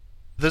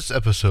This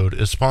episode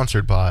is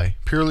sponsored by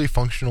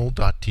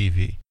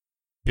PurelyFunctional.tv.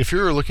 If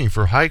you're looking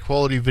for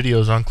high-quality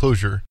videos on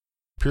Clojure,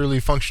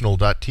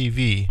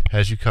 PurelyFunctional.tv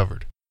has you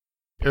covered.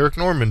 Eric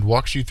Normand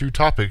walks you through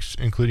topics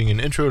including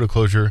an intro to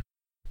Clojure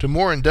to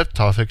more in-depth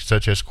topics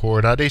such as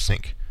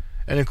core.async,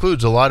 and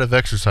includes a lot of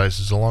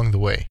exercises along the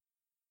way.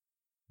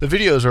 The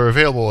videos are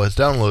available as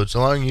downloads,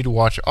 allowing you to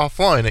watch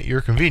offline at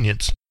your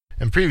convenience,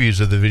 and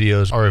previews of the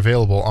videos are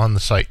available on the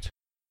site.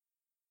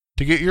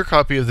 To get your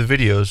copy of the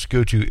videos,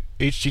 go to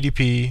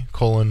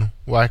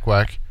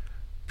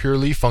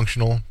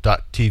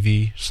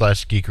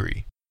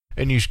http://purelyfunctional.tv/geekery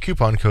and use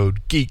coupon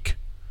code GEEK,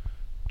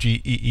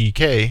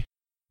 G-E-E-K,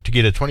 to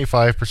get a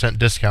 25%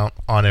 discount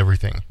on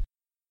everything.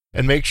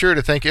 And make sure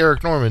to thank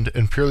Eric Normand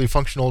and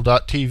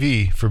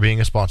PurelyFunctional.tv for being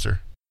a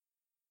sponsor.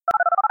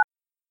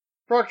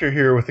 Proctor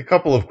here with a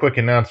couple of quick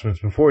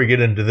announcements before we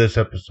get into this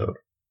episode.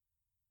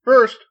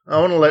 First, I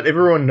want to let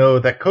everyone know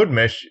that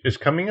CodeMesh is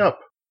coming up.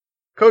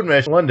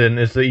 CodeMesh London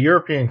is the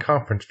European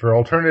conference for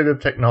alternative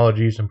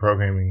technologies and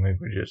programming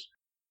languages.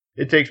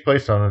 It takes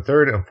place on the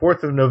 3rd and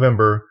 4th of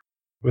November,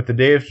 with the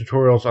day of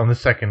tutorials on the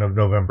 2nd of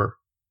November.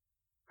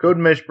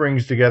 CodeMesh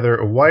brings together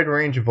a wide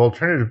range of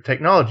alternative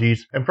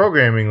technologies and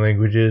programming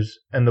languages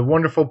and the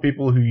wonderful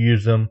people who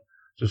use them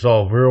to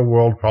solve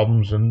real-world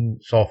problems in the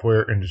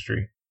software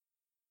industry.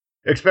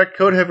 Expect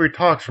code-heavy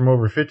talks from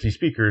over 50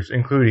 speakers,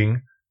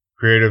 including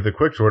creator of the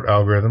Quicksort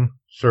algorithm,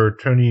 Sir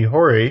Tony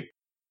Hoare,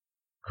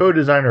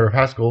 co-designer of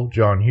Haskell,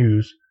 John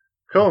Hughes,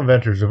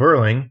 co-inventors of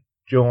Erlang,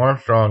 Jill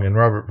Armstrong and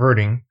Robert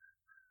Verding,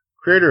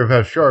 creator of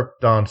F#,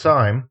 Don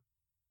Syme,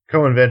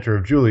 co-inventor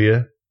of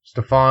Julia,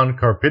 Stefan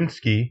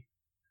Karpinski,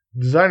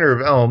 designer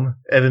of Elm,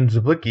 Evan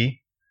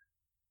Zablicki,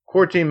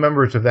 core team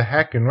members of the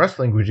Hack and Rust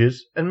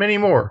languages, and many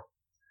more.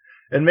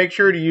 And make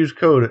sure to use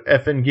code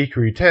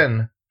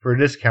FNGeekery10 for a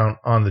discount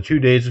on the 2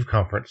 days of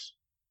conference.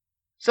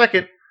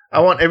 Second, I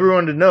want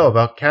everyone to know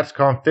about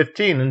CatsConf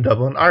 15 in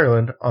Dublin,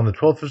 Ireland on the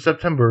 12th of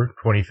September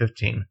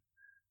 2015.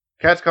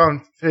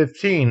 CatsConf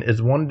 15 is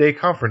a one-day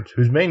conference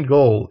whose main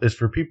goal is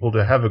for people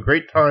to have a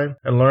great time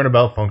and learn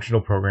about functional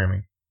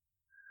programming.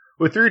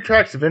 With 3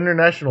 tracks of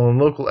international and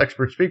local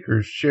expert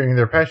speakers sharing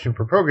their passion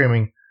for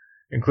programming,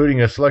 including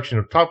a selection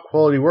of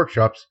top-quality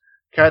workshops,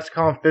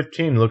 CatsConf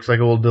 15 looks like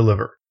it will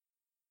deliver.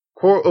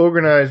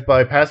 Co-organized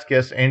by past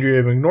guest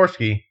Andrea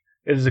Magnorsky,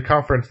 it is a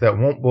conference that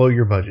won't blow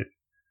your budget.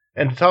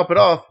 And to top it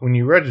off, when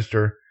you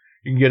register,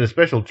 you can get a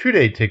special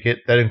 2-day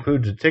ticket that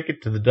includes a ticket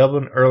to the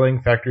Dublin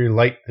Erlang Factory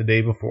Light the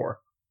day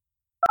before.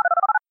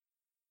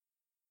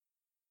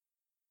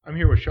 I'm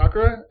here with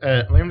Chakra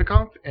at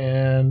LambdaConf,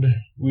 and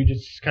we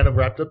just kind of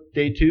wrapped up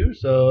day 2,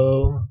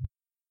 so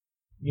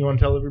you want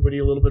to tell everybody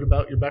a little bit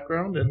about your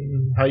background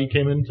and how you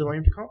came into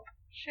LambdaConf?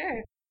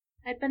 Sure.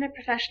 I'd been a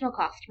professional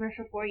costumer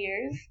for 4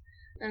 years,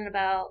 and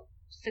about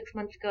 6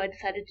 months ago I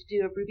decided to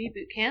do a Ruby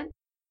bootcamp.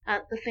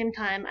 At the same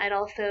time, I'd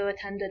also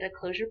attended a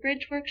Clojure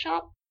Bridge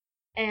workshop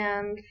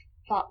and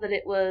thought that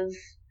it was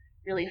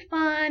really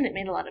fun. It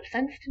made a lot of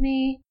sense to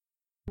me.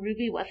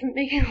 Ruby wasn't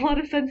making a lot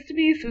of sense to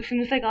me, so as soon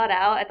as I got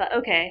out, I thought,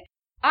 okay,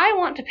 I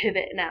want to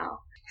pivot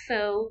now.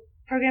 So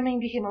programming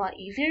became a lot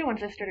easier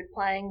once I started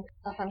applying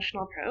a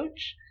functional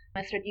approach.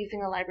 I started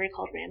using a library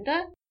called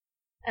Ramda,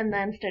 and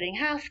then studying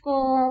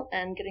Haskell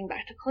and getting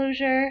back to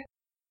Clojure.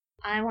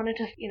 I wanted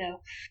to,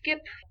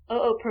 skip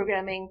OO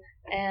programming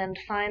and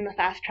find the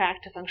fast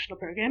track to functional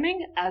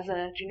programming as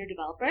a junior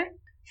developer.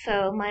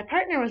 So my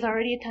partner was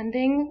already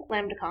attending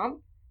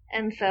LambdaConf,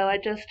 and so I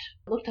just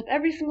looked up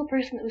every single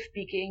person that was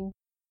speaking,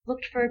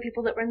 looked for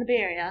people that were in the Bay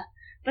Area.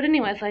 But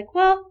anyway, I was like,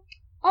 well,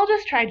 I'll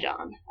just try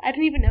John. I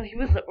didn't even know he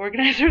was the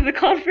organizer of the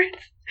conference.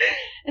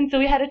 And so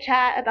we had a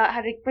chat about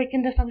how to break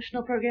into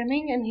functional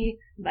programming, and he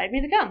invited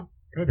me to come.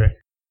 Okay.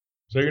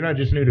 So you're not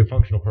just new to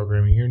functional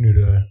programming, you're new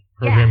to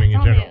programming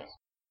in general. New.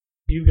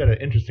 You've got an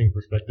interesting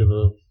perspective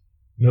of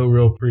no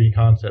real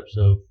preconcepts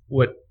of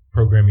what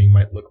programming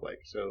might look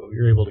like. So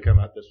you're able to come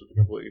at this with a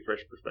completely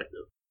fresh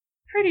perspective.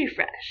 Pretty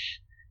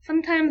fresh.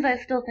 Sometimes I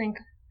still think,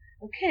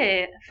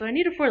 okay, so I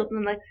need a for loop, and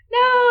I'm like,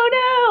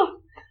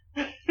 no!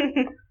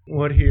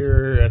 What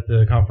here at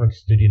the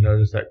conference did you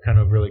notice that kind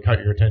of really caught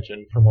your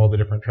attention from all the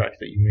different tracks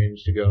that you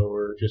managed to go,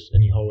 or just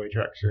any hallway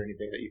tracks or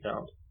anything that you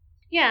found?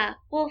 Yeah,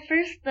 well,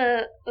 first,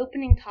 the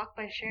opening talk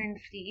by Sharon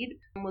Steed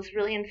was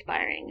really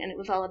inspiring, and it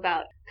was all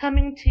about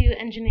coming to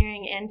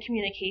engineering and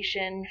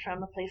communication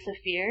from a place of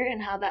fear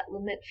and how that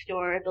limits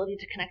your ability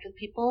to connect with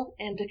people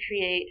and to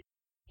create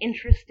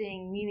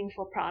interesting,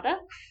 meaningful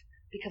products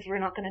because we're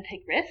not going to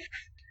take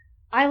risks.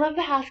 I love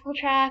the Haskell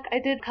track. I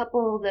did a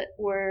couple that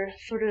were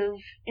sort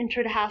of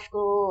intro to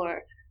Haskell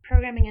or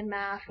programming in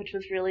math, which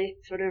was really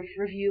sort of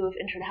review of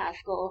intro to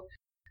Haskell.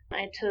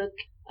 I took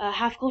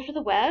Haskell for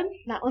the web.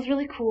 That was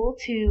really cool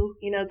to,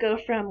 go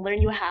from learn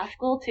you a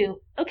Haskell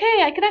to,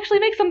 okay, I can actually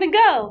make something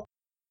go.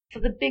 So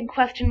the big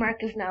question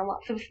mark is now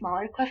lots of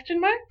smaller question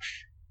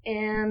marks.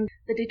 And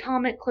the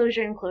Datomic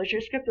Clojure and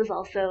ClojureScript was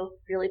also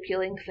really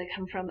appealing because I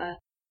come from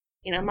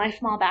my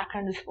small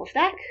background is full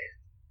stack.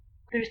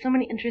 There's so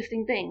many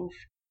interesting things.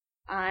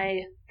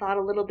 I thought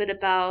a little bit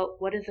about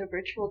what is a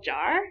virtual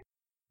jar.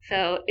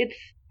 So it's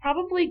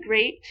probably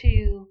great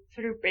to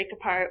sort of break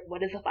apart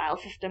what is a file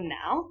system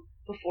now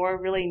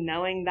before really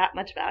knowing that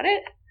much about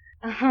it.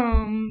 What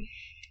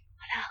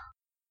else?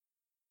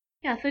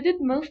 Yeah, so I did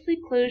mostly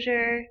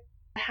Clojure,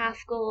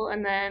 Haskell,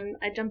 and then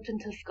I jumped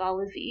into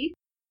Scala Z.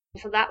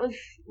 So that was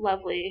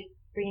lovely,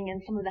 bringing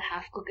in some of the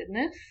Haskell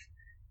goodness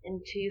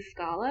into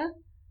Scala,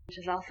 which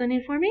is also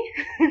new for me.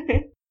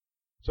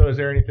 So is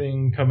there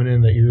anything coming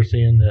in that you're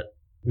seeing that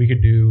we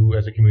could do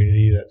as a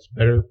community that's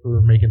better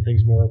for making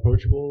things more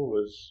approachable?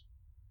 Was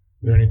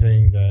there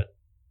anything that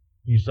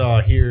you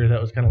saw here that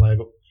was kind of like,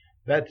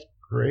 that's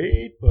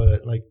great,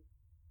 but like,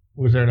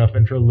 was there enough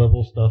intro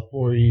level stuff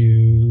for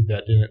you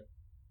that didn't?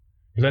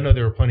 Because I know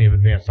there were plenty of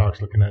advanced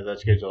talks looking at that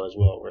schedule as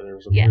well, where there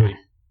was some really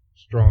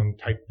strong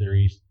type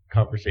theory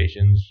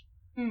conversations,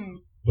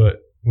 but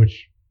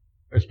which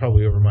is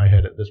probably over my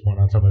head at this point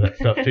on some of that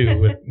stuff too,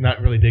 with not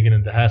really digging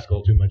into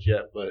Haskell too much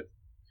yet. But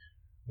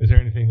is there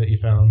anything that you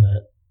found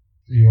that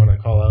you want to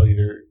call out,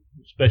 either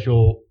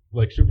special,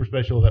 like super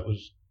special, that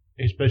was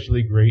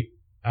especially great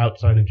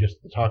outside of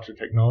just the talks or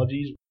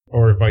technologies,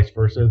 or vice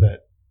versa? That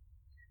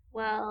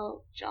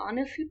Well, John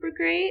is super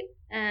great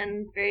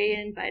and very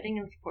inviting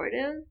and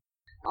supportive.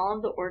 All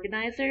of the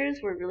organizers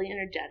were really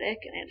energetic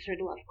and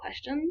answered a lot of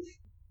questions.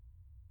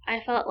 I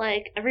felt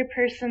like every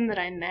person that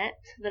I met,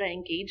 that I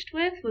engaged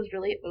with, was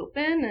really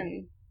open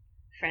and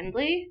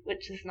friendly,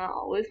 which is not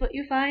always what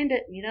you find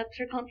at meetups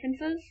or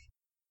conferences.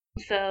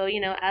 So,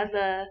 as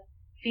a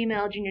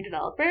female junior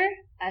developer,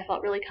 I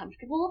felt really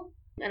comfortable,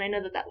 and I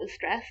know that that was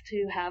stressed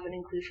to have an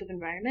inclusive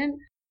environment,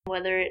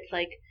 whether it's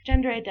like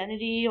gender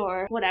identity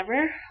or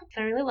whatever.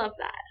 So I really love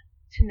that,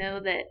 to know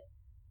that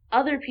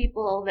other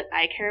people that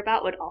I care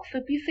about would also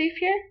be safe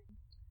here.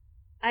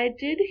 I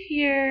did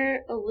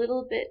hear a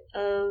little bit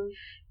of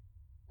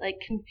like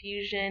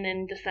confusion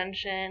and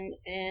dissension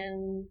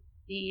in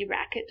the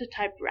Racket to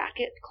Type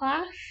Racket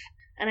class,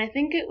 and I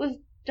think it was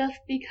just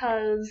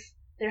because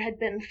there had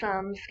been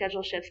some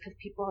schedule shifts because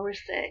people were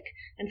sick,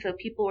 and so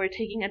people were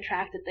taking a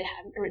track that they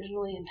hadn't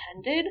originally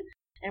intended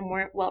and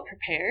weren't well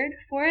prepared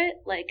for it,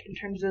 like in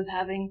terms of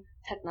having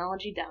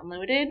technology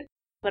downloaded,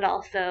 but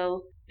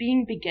also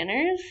being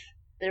beginners.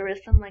 There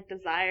was some like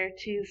desire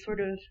to sort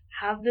of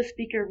have the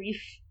speaker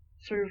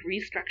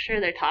restructure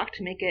their talk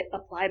to make it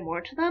apply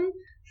more to them.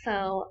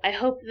 So I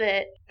hope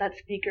that that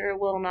speaker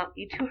will not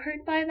be too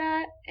hurt by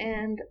that,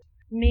 and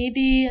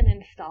maybe an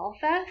install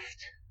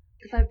fest,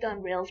 because I've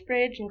done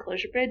Railsbridge and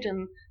ClojureBridge,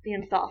 and the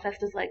install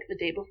fest is like the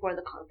day before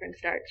the conference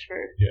starts for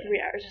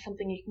 3 hours or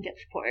something. You can get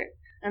support.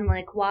 And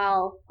like,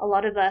 while a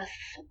lot of us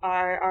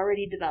are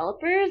already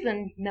developers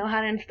and know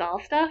how to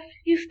install stuff,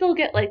 you still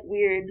get like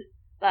weird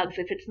bugs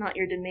if it's not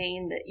your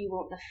domain that you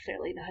won't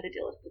necessarily know how to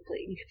deal with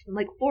quickly. You can spend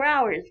like 4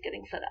 hours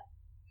getting set up.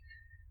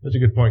 That's a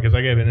good point, because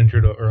I gave an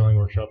intro to Erlang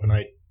workshop, and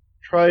I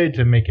tried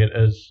to make it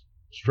as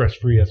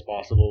stress-free as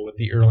possible with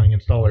the Erlang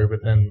installer, but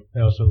then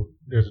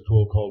there's a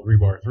tool called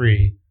Rebar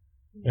 3,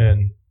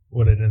 and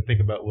what I didn't think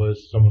about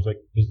was someone's like,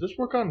 does this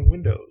work on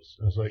Windows?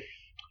 I was like,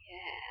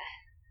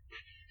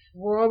 yeah,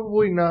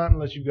 probably not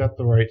unless you've got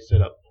the right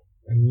setup.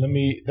 And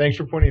thanks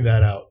for pointing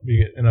that out.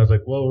 And I was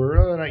like, well, we're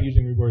really not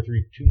using Rebar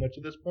 3 too much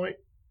at this point,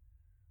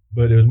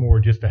 but it was more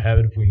just to have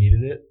it if we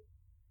needed it.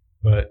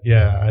 But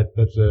yeah,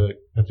 that's a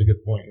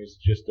good point. It's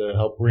just to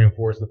help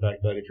reinforce the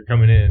fact that if you're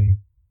coming in,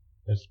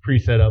 it's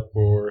pre-set up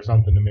or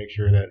something to make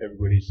sure that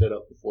everybody's set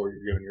up before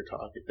you're giving your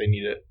talk if they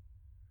need it.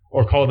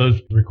 Or call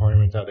those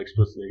requirements out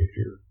explicitly if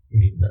you're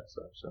needing that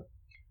stuff. So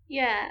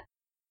yeah,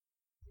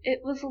 it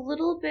was a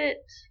little bit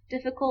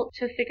difficult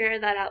to figure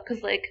that out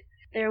because like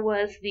there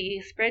was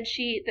the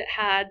spreadsheet that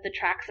had the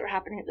tracks that were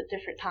happening at the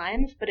different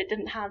times, but it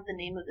didn't have the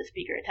name of the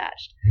speaker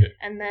attached. Yeah.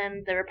 And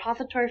then the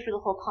repository for the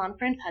whole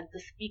conference had the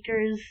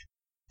speakers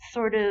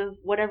sort of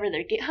whatever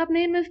their GitHub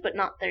name is, but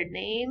not their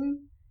name.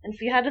 And so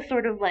you had to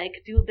sort of like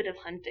do a bit of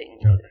hunting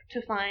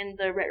to find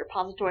the right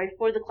repository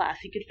for the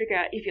class. You could figure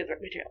out if you have the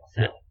right material.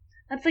 So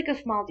that's like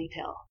a small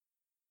detail.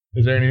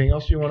 Is there anything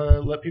else you want to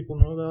let people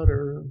know about,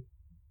 or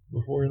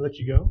before I let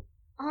you go?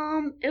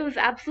 It was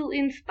absolutely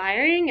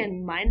inspiring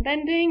and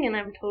mind-bending, and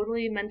I'm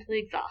totally mentally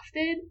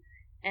exhausted.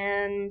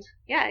 And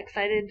yeah,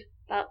 excited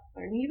about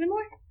learning even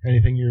more.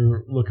 Anything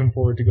you're looking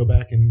forward to go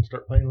back and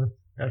start playing with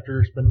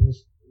after spending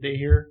this day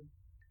here?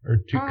 Or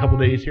couple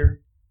days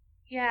here?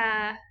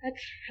 Yeah,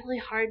 that's really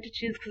hard to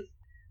choose because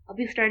I'll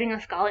be starting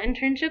a Scala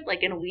internship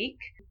like in a week.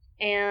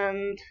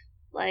 And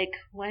like,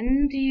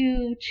 when do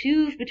you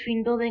choose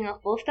between building a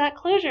full stack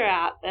Clojure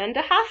app and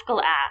a Haskell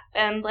app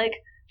and like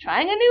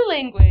trying a new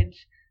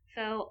language?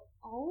 So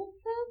all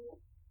of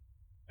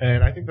them?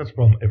 And I think that's a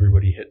problem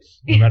everybody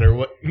hits,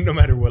 no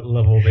matter what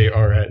level they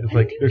are at. It's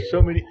like there's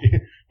so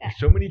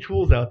many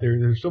tools out there.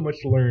 There's so much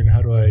to learn.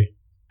 How do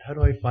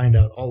I find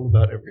out all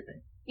about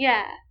everything?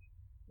 Yeah,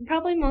 I'm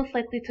probably most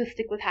likely to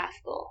stick with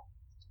Haskell.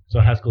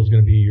 So Haskell is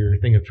going to be your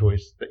thing of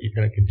choice that you're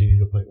going to continue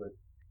to play with.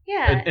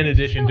 Yeah. In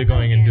addition to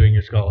going and doing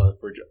your Scala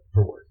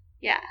for work.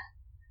 Yeah.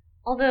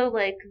 Although,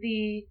 like,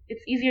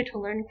 it's easier to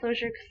learn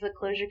Clojure because the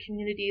Clojure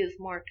community is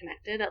more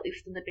connected, at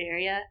least in the Bay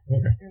Area,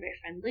 and very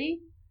friendly.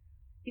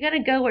 You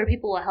gotta go where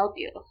people will help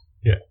you.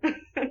 Yeah.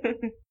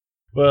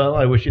 Well,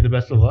 I wish you the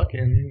best of luck,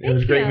 and it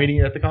was great you. meeting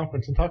you at the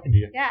conference and talking to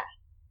you. Yeah.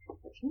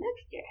 See you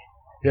next year.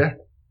 Yeah.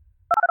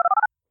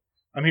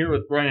 I'm here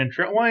with Brian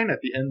Trentwine at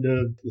the end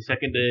of the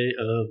second day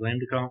of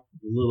LambdaConf.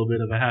 A little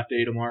bit of a half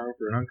day tomorrow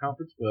for an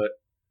unconference, but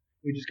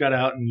we just got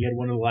out and you had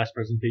one of the last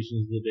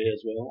presentations of the day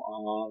as well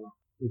on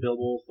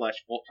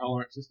available/fault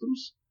tolerant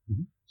systems.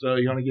 Mm-hmm. So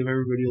you want to give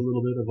everybody a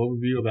little bit of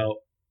overview about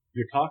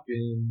your talk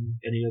and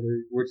any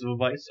other words of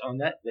advice on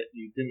that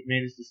you didn't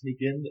manage to sneak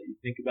in that you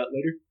think about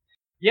later?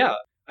 Yeah,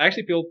 I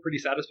actually feel pretty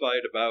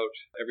satisfied about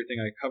everything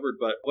I covered,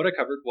 but what I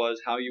covered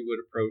was how you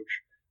would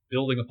approach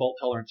building a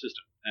fault-tolerant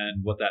system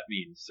and what that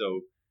means.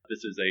 So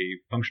this is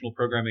a functional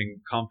programming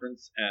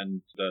conference,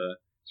 and the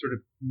sort of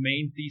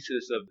main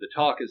thesis of the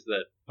talk is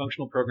that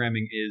functional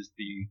programming is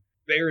the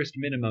barest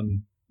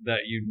minimum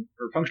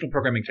or functional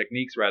programming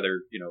techniques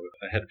rather,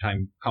 ahead of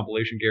time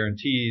compilation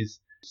guarantees,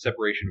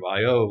 separation of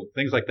I/O,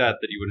 things like that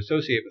you would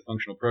associate with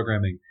functional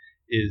programming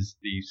is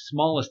the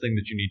smallest thing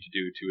that you need to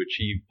do to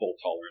achieve fault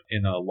tolerance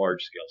in a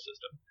large scale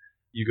system.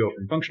 You go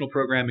from functional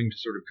programming to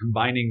sort of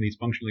combining these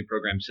functionally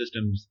programmed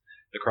systems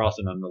across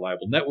an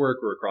unreliable network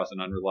or across an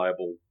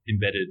unreliable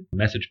embedded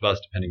message bus,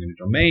 depending on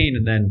your domain.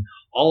 And then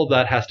all of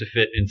that has to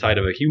fit inside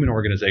of a human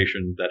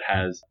organization that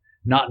has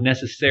not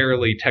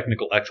necessarily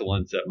technical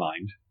excellence at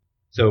mind.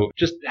 So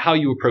just how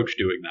you approach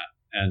doing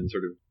that and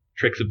sort of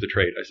tricks of the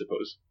trade, I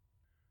suppose.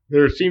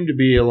 There seemed to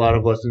be a lot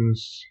of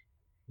lessons.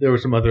 There were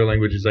some other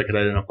languages I could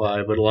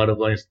identify, but a lot of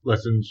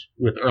lessons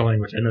with Erlang,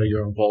 which I know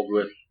you're involved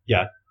with.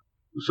 Yeah.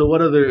 So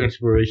what other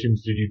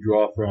inspirations did you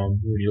draw from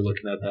when you're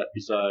looking at that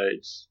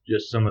besides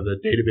just some of the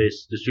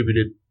database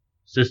distributed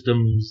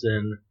systems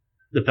and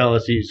the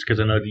fallacies?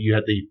 Because I know you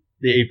had the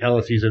 8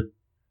 fallacies of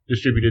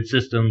distributed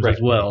systems as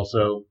well.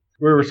 So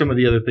where were some of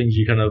the other things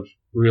you kind of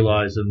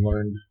realized and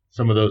learned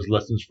some of those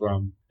lessons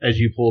from as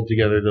you pulled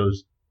together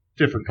those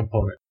different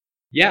components?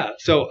 Yeah,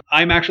 so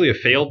I'm actually a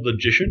failed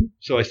logician.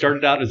 So I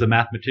started out as a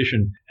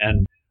mathematician,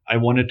 and I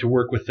wanted to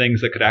work with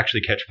things that could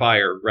actually catch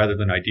fire rather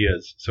than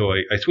ideas. So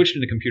I switched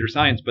into computer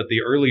science, but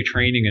the early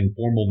training in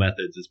formal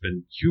methods has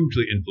been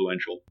hugely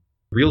influential.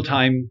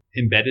 Real-time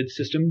embedded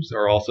systems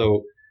are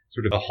also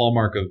sort of a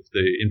hallmark of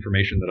the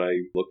information that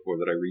I look for,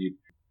 that I read.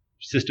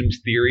 Systems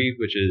theory,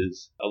 which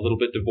is a little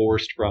bit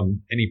divorced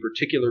from any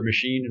particular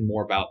machine and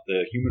more about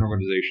the human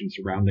organization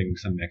surrounding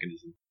some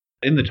mechanism.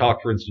 In the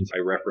talk, for instance, I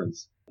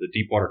reference the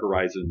Deepwater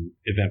Horizon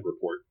event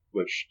report,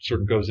 which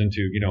sort of goes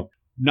into,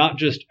 not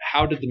just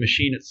how did the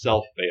machine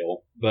itself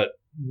fail, but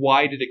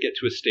why did it get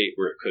to a state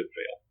where it could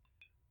fail?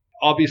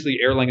 Obviously,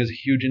 Erlang is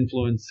a huge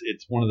influence.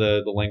 It's one of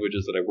the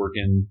languages that I work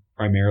in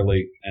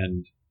primarily,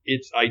 and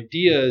its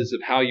ideas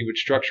of how you would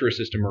structure a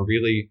system are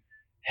really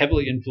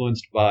heavily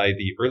influenced by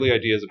the early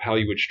ideas of how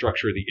you would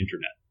structure the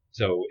internet.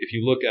 So if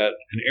you look at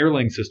an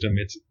Erlang system,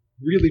 it's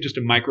really just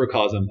a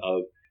microcosm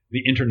of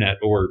the internet,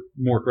 or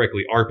more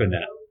correctly,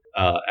 ARPANET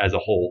as a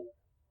whole.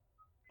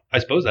 I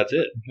suppose that's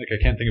it.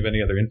 I can't think of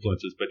any other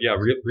influences, but yeah,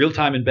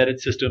 real-time embedded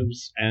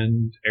systems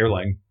and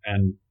Erlang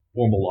and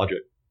formal logic.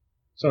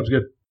 Sounds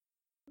good.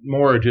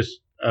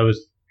 I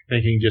was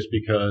thinking just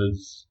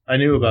because I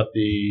knew about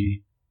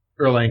the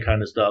Erlang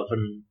kind of stuff,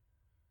 and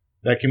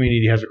that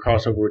community has a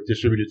crossover with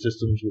distributed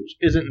systems, which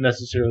isn't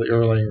necessarily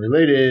Erlang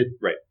related.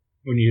 Right.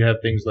 When you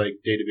have things like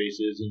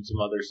databases and some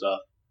other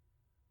stuff,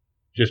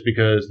 just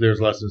because there's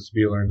lessons to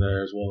be learned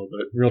there as well.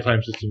 But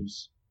real-time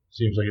systems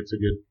seems like it's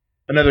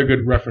another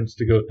good reference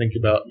to go think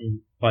about and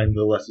find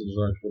the lessons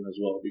learned from as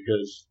well,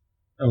 because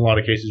in a lot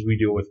of cases we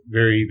deal with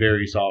very,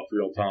 very soft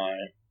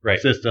real-time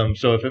systems.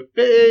 So if it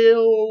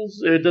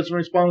fails, it doesn't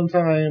respond in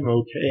time,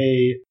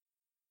 okay,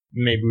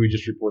 maybe we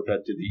just report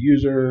that to the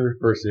user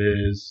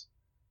versus,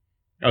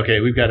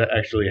 okay, we've got to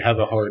actually have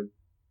a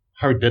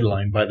hard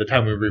deadline by the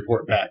time we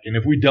report back. And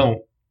if we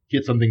don't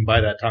get something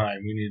by that time,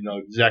 we need to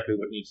know exactly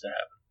what needs to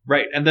happen.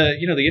 Right. And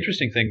the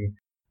interesting thing,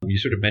 you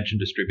sort of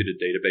mentioned distributed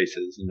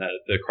databases and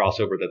the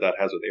crossover that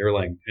has with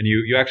Erlang. And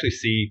you actually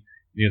see,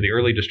 the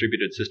early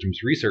distributed systems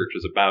research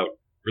is about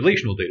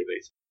relational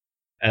databases.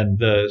 And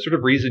the sort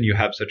of reason you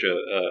have such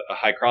a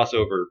high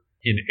crossover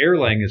in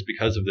Erlang is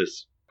because of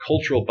this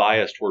cultural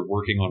bias toward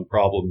working on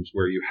problems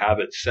where you have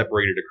it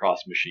separated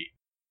across machines.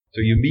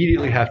 So you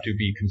immediately have to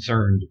be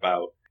concerned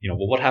about,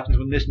 what happens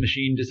when this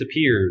machine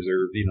disappears,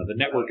 or, the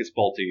network is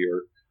faulty,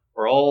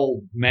 or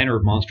all manner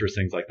of monstrous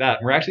things like that.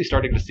 And we're actually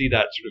starting to see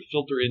that sort of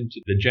filter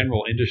into the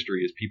general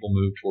industry as people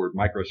move toward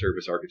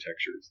microservice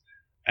architectures.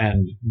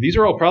 And these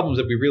are all problems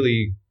that we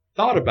really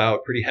thought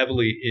about pretty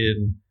heavily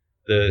in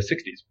the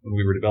 60s when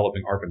we were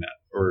developing ARPANET.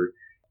 Or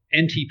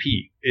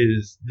NTP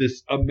is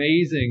this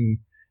amazing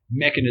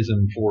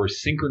mechanism for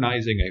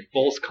synchronizing a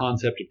false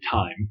concept of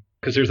time,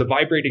 because there's a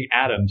vibrating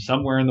atom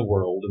somewhere in the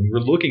world, and we're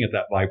looking at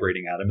that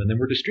vibrating atom, and then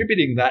we're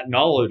distributing that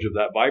knowledge of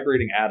that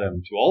vibrating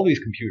atom to all these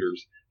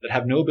computers that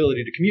have no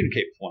ability to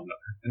communicate with one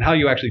another. And how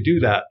you actually do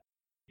that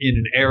in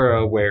an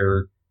era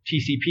where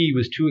TCP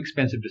was too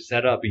expensive to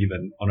set up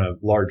even on a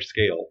large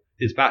scale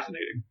is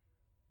fascinating.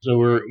 So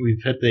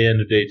we've hit the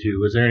end of day 2.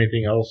 Was there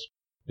anything else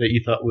that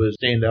you thought was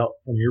stand out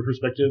from your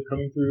perspective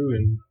coming through,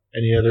 and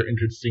any other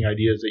interesting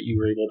ideas that you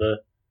were able to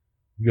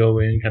go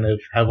in, kind of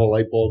have a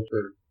light bulb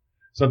or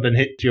something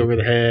hit you over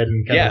the head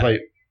and kind of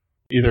like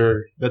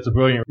either that's a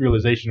brilliant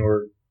realization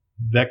or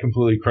that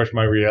completely crushed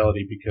my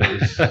reality,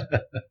 because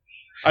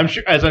I'm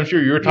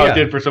sure your talk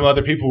did for some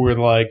other people who were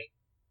like,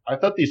 I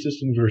thought these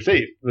systems were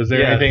safe. Was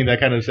there anything that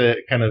kind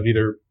of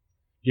either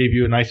gave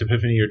you a nice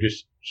epiphany or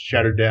just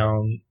shattered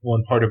down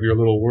one part of your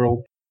little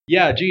world?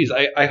 Yeah, geez,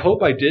 I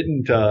hope I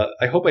didn't.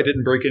 I hope I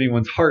didn't break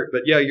anyone's heart.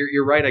 But yeah,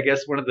 you're right. I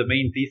guess one of the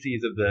main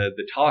theses of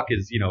the talk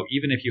is,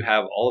 even if you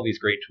have all of these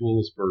great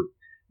tools for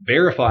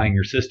verifying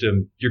your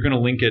system, you're going to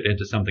link it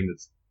into something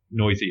that's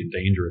noisy and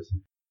dangerous.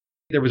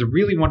 There was a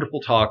really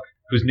wonderful talk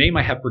whose name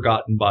I have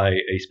forgotten by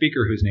a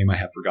speaker whose name I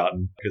have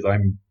forgotten because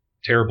I'm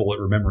terrible at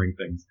remembering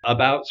things,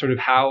 about sort of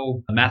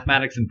how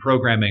mathematics and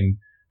programming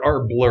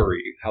are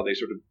blurry, how they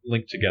sort of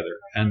link together.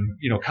 And,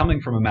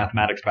 coming from a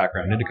mathematics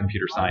background into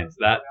computer science,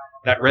 that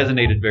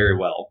resonated very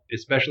well,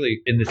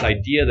 especially in this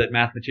idea that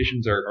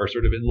mathematicians are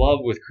sort of in love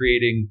with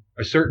creating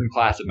a certain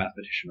class of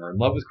mathematician, or in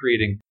love with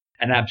creating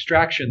an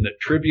abstraction that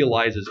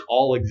trivializes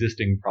all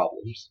existing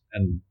problems.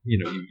 And,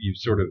 you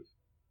sort of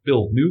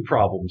build new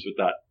problems with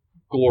that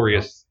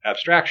glorious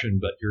abstraction,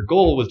 but your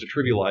goal was to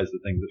trivialize the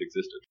things that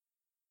existed.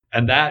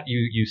 And that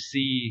you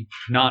see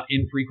not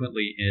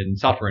infrequently in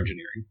software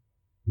engineering,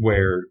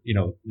 where,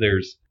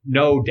 there's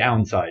no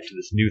downside to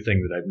this new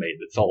thing that I've made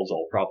that solves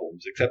all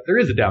problems, except there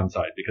is a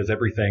downside because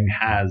everything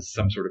has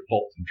some sort of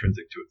fault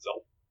intrinsic to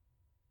itself.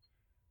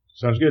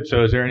 Sounds good.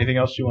 So is there anything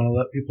else you want to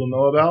let people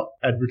know about,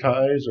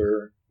 advertise,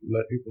 or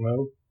let people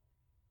know?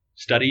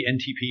 Study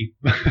NTP.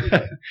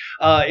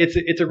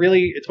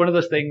 It's one of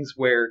those things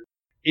where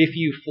if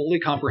you fully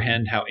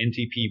comprehend how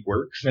NTP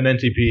works, and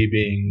NTP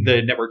being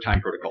the network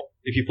time protocol,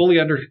 if you fully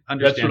understand,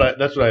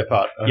 that's what I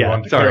thought. I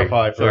wanted to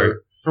clarify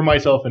for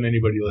myself and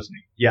anybody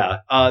listening. Yeah,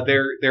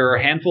 there are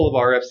a handful of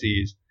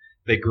RFCs.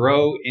 They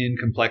grow in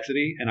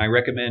complexity, and I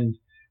recommend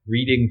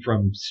reading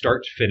from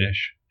start to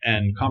finish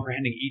and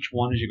comprehending each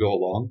one as you go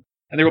along.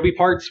 And there will be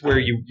parts where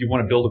you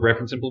want to build a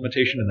reference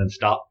implementation and then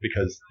stop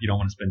because you don't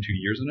want to spend 2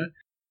 years in it.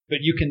 But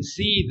you can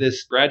see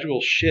this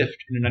gradual shift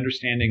in an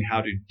understanding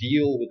how to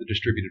deal with the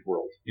distributed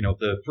world.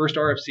 The first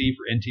RFC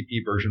for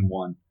NTP version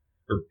 1,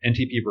 or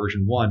NTP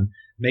version 1,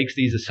 makes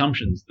these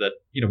assumptions that,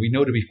 we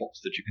know to be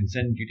false, that you can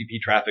send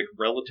UDP traffic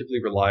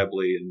relatively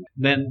reliably, and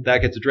then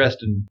that gets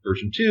addressed in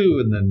version 2,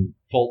 and then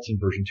faults in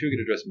version 2 get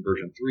addressed in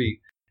version 3.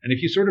 And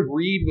if you sort of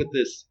read with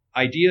this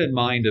idea in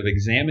mind of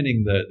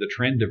examining the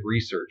trend of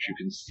research, you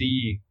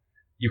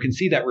can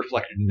see that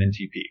reflected in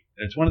NTP.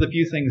 And it's one of the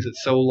few things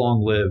that's so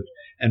long-lived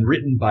and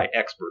written by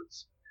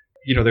experts.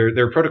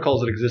 There are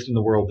protocols that exist in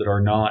the world that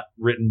are not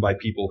written by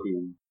people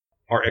who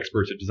are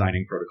experts at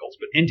designing protocols,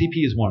 but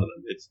NTP is one of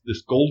them. It's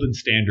this golden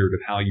standard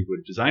of how you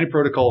would design a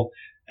protocol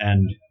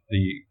and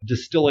the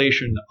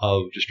distillation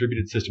of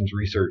distributed systems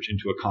research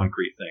into a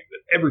concrete thing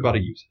that everybody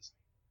uses.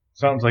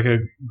 Sounds like a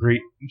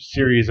great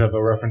series of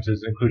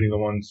references, including the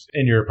ones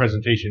in your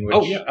presentation,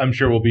 which I'm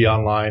sure will be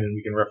online and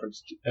we can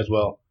reference as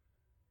well.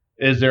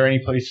 Is there any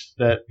place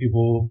that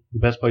the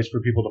best place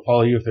for people to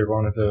follow you if they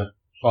wanted to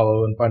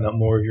follow and find out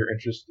more of your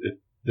interest, if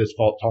this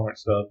fault tolerant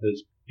stuff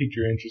has piqued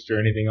your interest, or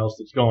anything else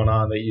that's going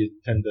on that you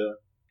tend to?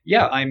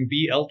 Yeah, I'm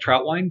BL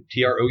Troutwine,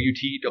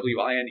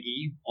 TROUTWINE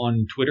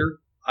on Twitter.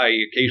 I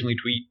occasionally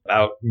tweet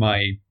about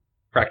my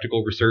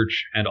practical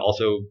research and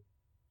also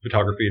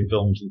photography and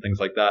films and things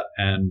like that.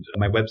 And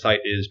my website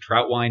is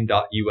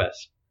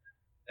troutwine.us.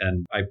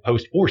 And I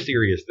post more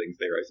serious things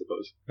there, I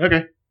suppose.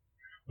 Okay.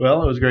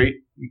 Well, it was great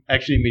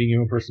actually meeting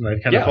you in person. I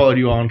kind of followed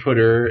you on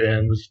Twitter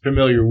and was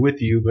familiar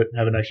with you, but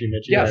haven't actually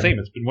met you. Yeah, same.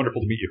 It's been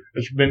wonderful to meet you.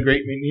 It's been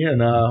great meeting you,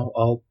 and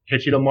I'll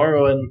catch you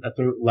tomorrow and at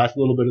the last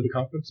little bit of the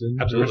conference and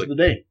the rest of the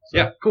day. So,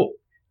 yeah, cool.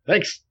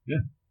 Thanks. Yeah.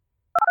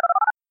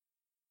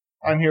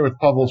 I'm here with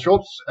Pavel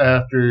Schultz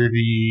after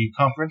the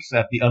conference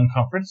at the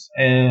Unconference,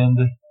 and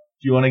do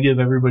you want to give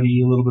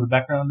everybody a little bit of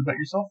background about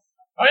yourself?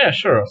 Oh, yeah,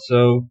 sure.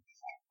 So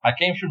I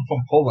came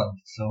from Poland,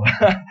 so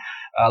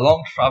a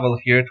long travel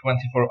here,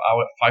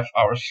 5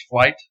 hours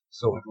flight,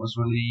 so it was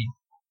really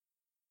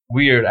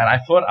weird. And I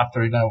thought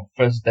after,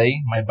 first day,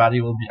 my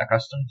body will be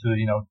accustomed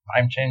to,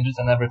 time changes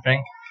and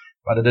everything,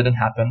 but it didn't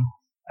happen.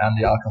 And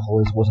the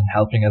alcohol wasn't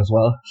helping as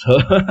well. So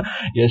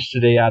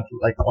yesterday at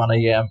 1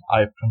 a.m.,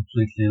 I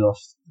completely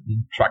lost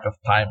track of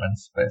time and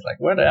space. Like,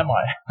 where am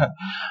I?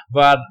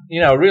 But,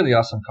 really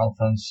awesome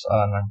conference,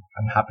 and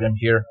I'm happy I'm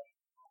here.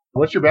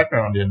 What's your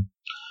background in?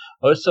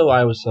 Also, I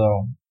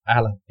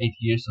had 8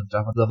 years of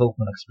Java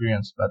development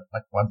experience, but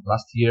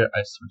last year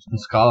I switched to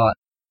Scala.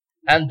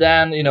 And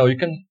then,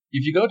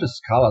 if you go to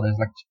Scala, there's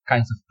two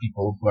kinds of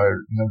people who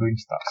are, doing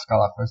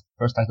Scala.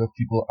 First type of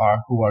people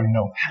who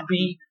are,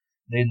 happy.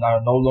 They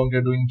are no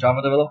longer doing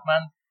Java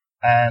development.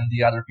 And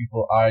the other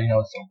people are,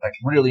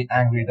 really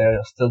angry.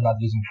 They're still not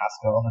using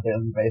Haskell on a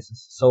daily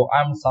basis. So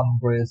I'm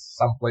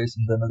someplace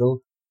in the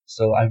middle.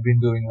 So I've been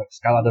doing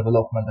Scala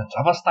development in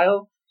Java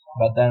style.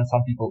 But then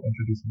some people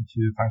introduced me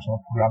to functional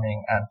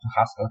programming and to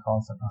Haskell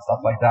concept and stuff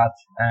like that.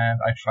 And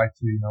I try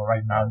to,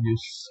 right now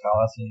use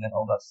Scala C and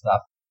all that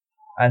stuff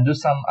and do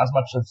some as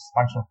much as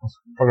functional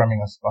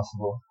programming as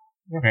possible.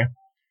 Okay.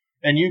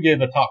 And you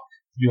gave a talk.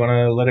 Do you want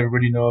to let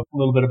everybody know a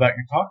little bit about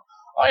your talk?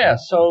 Oh yeah,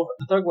 so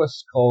the talk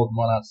was called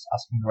Monads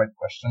Asking the Right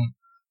Question.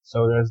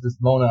 So there's this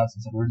monads,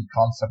 it's a really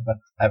concept that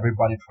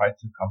everybody tried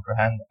to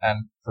comprehend,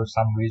 and for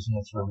some reason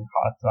it's really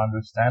hard to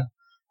understand.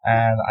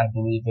 And I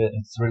believe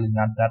it's really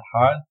not that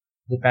hard.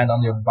 Depend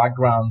on your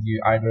background,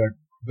 you either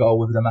go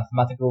with the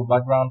mathematical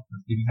background.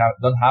 If you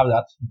don't have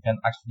that, you can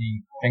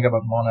actually think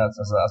about monads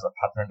as a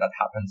pattern that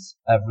happens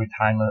every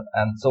time.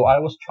 And so I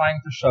was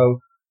trying to show,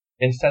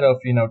 instead of,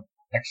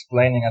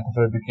 explaining at the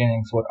very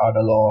beginning what are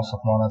the laws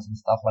of monads and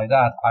stuff like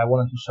that, I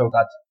wanted to show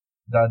that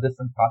there are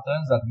different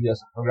patterns that we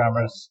as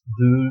programmers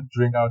do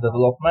during our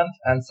development,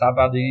 and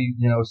somebody,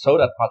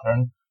 saw that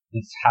pattern,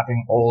 it's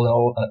happening all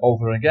and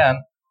over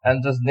again,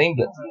 and just named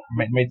it,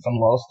 made some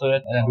laws to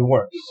it, and it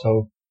works.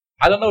 So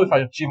I don't know if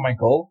I achieved my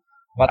goal,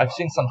 but I've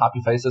seen some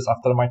happy faces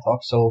after my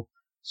talk, so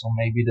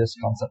maybe this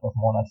concept of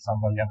monads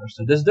somebody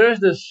understood. There's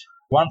this,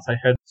 once I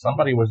heard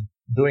somebody was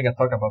doing a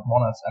talk about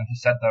monads, and he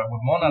said that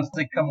with monads,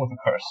 they come with a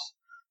curse.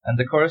 And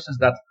the curse is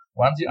that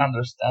once you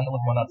understand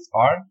what monads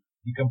are,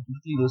 you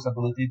completely lose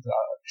ability to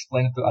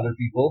explain it to other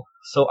people.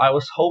 So I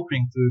was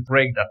hoping to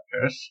break that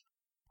curse.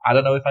 I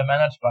don't know if I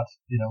managed, but,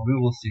 we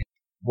will see.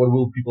 What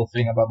will people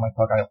think about my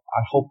talk?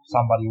 I hope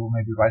somebody will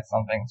maybe write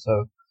something.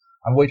 So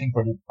I'm waiting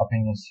for the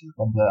opinions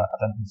from the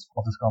attendants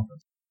of this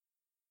conference.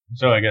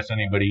 So I guess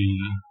anybody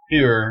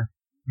here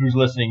who's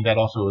listening that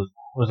also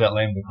was at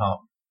LambdaConf.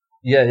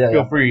 Yeah.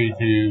 Feel free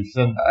to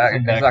send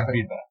back some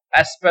feedback.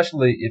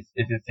 Especially if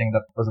you think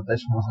that the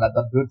presentation was not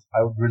that good,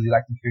 I would really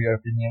like to hear your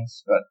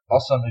opinions. But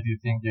awesome if you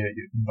think you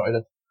enjoyed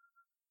it.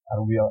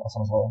 That would be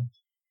awesome as well.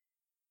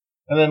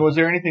 And then was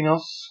there anything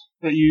else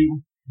that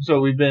so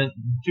we've been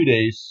 2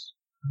 days.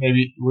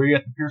 Maybe, were you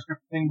at the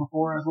PureScript thing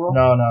before as well?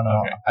 No.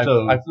 Okay.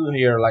 I flew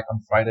here on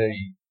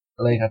Friday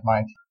late at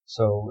night.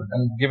 So,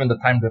 and given the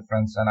time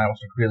difference, and I was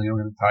really,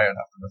 really tired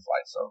after the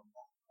flight, so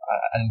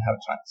I didn't have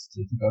a chance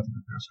to go to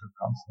the PureScript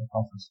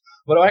conference.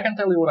 But I can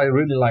tell you what I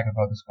really like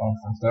about this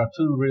conference. There are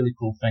two really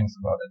cool things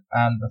about it.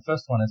 And the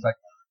first one is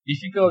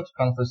if you go to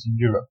conference in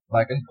Europe,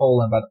 like in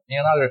Poland, but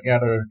in other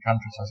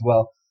countries as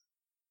well,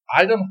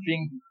 I don't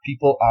think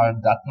people are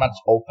that much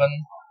open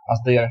as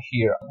they are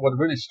here. What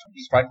really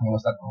struck me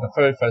was that the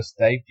very first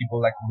day, people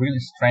really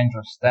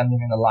strangers standing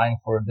in a line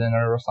for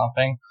dinner or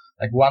something.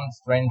 One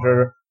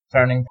stranger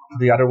turning to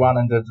the other one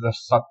and they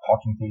just start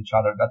talking to each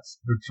other.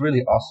 It's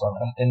really awesome.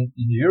 And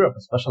in Europe,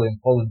 especially in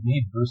Poland, we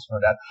need boosts for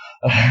that,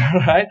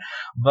 right?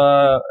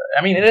 But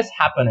it is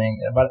happening,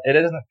 but it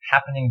isn't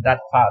happening that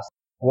fast.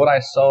 What I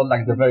saw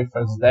the very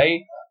first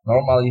day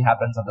normally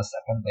happens on the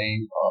second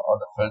day or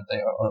the third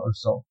day or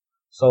so.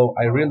 So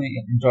I really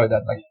enjoyed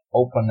that,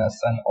 openness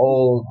and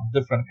all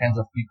different kinds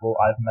of people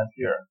I've met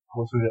here. It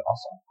was really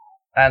awesome.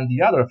 And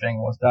the other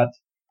thing was that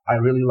I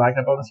really liked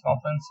about this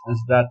conference is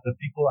that the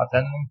people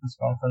attending this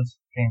conference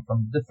came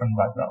from different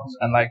backgrounds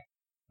and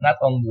not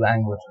only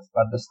languages,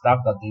 but the stuff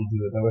that they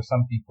do. There were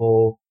some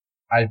people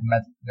I've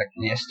met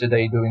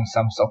yesterday doing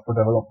some software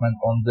development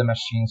on the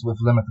machines with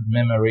limited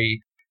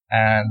memory.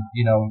 And,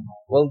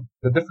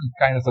 the different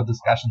kinds of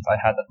discussions I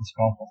had at this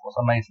conference was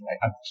amazing.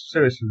 I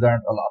seriously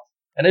learned a lot.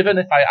 And even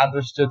if I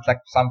understood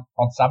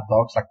on some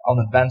talks, on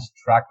advanced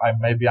track, I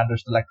maybe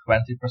understood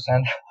 20%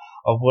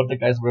 of what the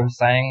guys were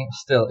saying.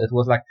 Still, it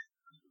was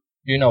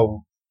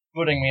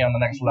putting me on the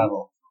next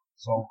level.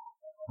 So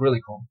really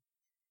cool.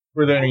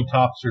 Were there any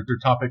talks or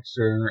topics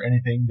or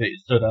anything that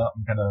stood out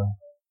and kind of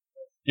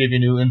gave you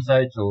new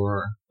insights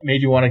or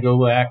made you want to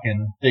go back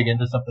and dig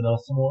into something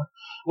else some more?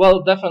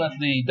 Well,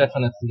 definitely.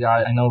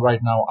 I know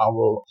right now I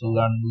will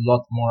learn a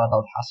lot more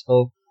about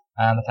Haskell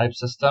and the type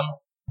system.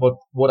 But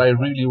what I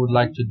really would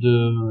like to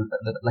do,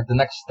 the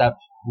next step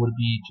would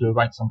be to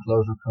write some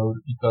Clojure code,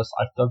 because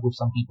I've talked with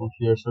some people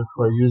here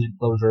who are using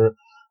Clojure.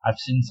 I've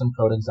seen some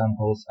code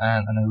examples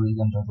and I really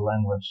enjoy the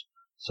language.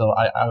 So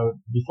I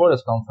before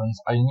this conference,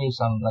 I knew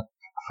some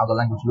how the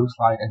language looks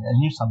like and I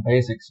knew some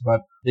basics,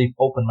 but they've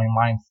opened my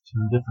mind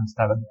to different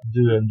stuff to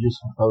do and use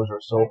some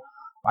Clojure. So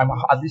I'm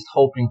at least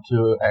hoping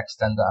to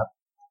extend that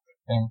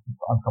in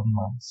upcoming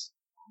months.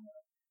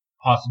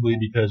 Possibly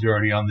because you're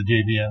already on the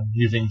JVM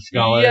using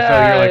Scala,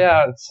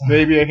 yeah, so you're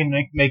maybe I can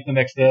make the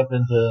next step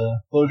into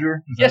Clojure.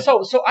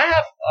 So I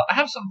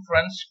have some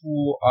friends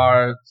who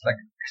are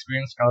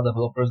experienced Scala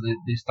developers.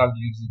 They started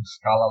using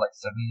Scala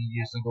 7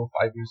 years ago,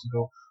 5 years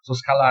ago. So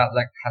Scala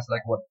has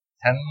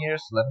 10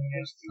 years, 11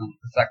 years.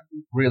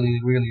 It's really,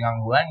 really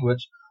young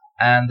language,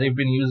 and they've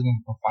been using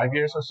it for 5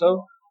 years or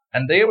so.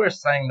 And they were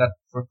saying that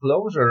for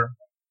Clojure,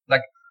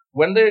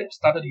 when they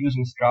started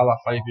using Scala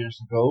 5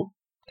 years ago,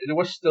 it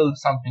was still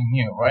something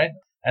new, right?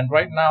 And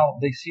right now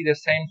they see the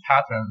same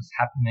patterns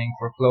happening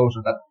for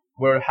Clojure that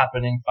were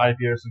happening 5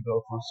 years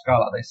ago for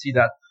Scala. They see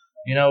that,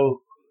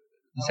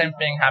 the same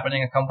thing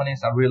happening.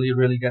 Companies are really,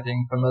 really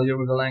getting familiar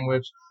with the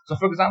language. So,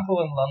 for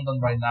example, in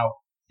London right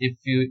now, if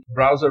you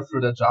browse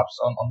through the jobs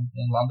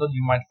in London,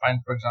 you might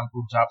find, for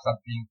example, jobs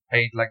that being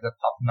paid like the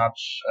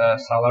top-notch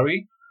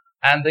salary,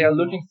 and they are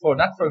looking for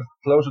not for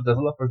Clojure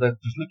developers, they're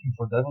just looking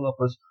for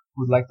developers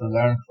who would like to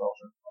learn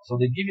Clojure. So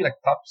they give you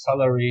like top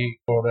salary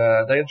for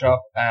their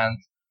job, and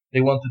they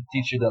want to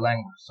teach you the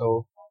language.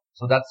 So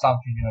that's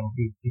something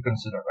to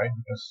consider, right?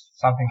 Because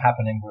something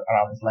happening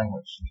around this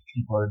language,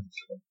 people are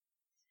interested in.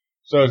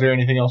 So is there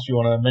anything else you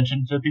want to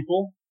mention to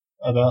people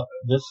about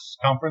this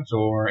conference,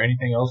 or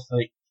anything else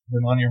that's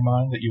been on your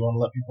mind that you want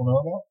to let people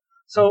know about?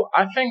 So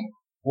I think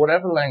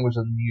whatever language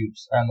that you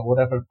use and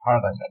whatever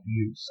paradigm that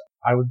you use,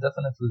 I would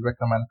definitely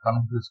recommend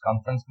coming to this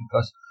conference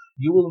because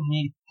you will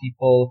meet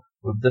people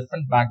with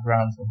different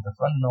backgrounds, with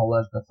different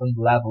knowledge, different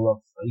level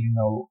of,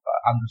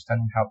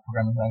 understanding how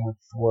programming language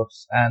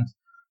works, and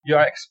you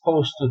are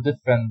exposed to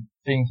different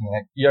thinking.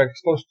 Like you are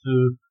exposed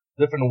to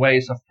different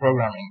ways of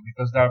programming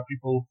because there are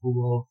people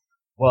who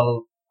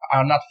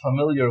are not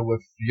familiar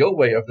with your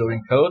way of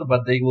doing code,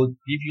 but they will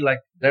give you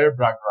like their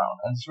background,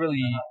 and it's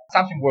really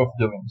something worth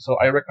doing. So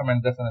I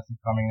recommend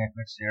definitely coming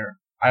next year.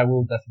 I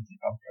will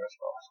definitely come here as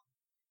well.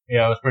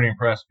 Yeah, I was pretty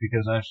impressed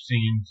because I've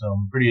seen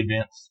some pretty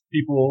advanced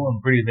people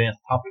and pretty advanced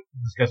topics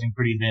discussing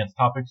pretty advanced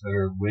topics that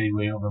are way,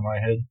 way over my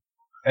head.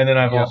 And then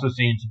I've also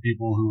seen some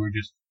people who are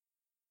just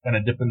kind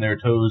of dipping their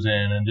toes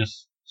in and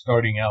just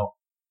starting out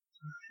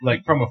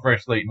like from a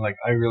fresh slate. And like,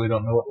 I really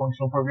don't know what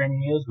functional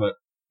programming is, but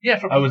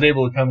I was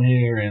able to come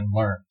here and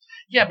learn.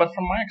 Yeah, but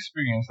from my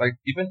experience, like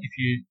even if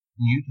you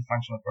new to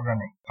functional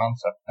programming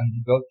concept and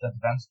you go to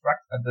advanced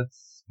track,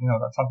 that's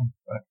something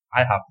that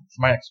I have.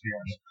 It's my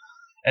experience.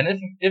 And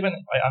even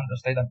if I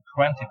understand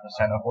 20%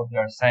 of what they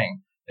are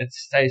saying, it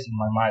stays in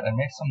my mind. I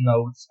make some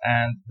notes,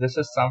 and this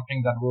is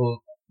something that will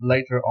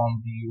later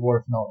on be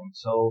worth knowing.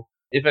 So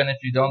even if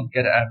you don't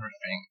get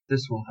everything,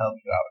 this will help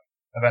you out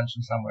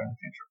eventually somewhere in the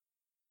future.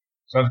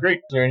 Sounds great.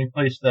 Is there any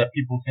place that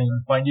people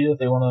can find you if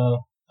they want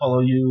to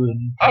follow you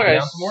and check it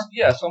out some more?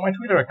 Yeah, so my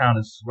Twitter account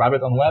is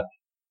rabbitonweb,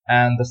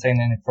 and the same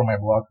name for my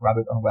blog,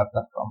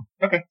 rabbitonweb.com.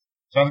 Okay,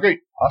 sounds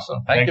great.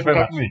 Awesome. Thank you very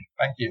much.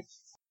 Thank you.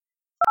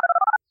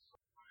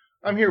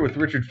 I'm here with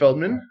Richard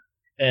Feldman,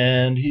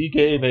 and he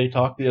gave a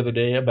talk the other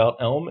day about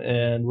Elm,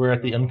 and we're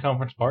at the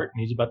unconference part,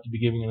 and he's about to be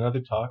giving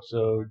another talk.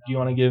 So do you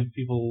want to give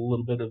people a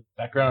little bit of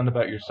background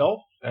about yourself,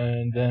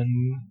 and then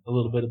a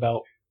little bit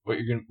about what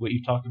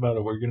you talked about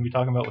or what you're going to be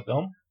talking about with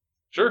Elm?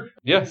 Sure.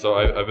 Yeah, so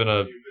I've been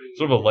a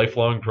sort of a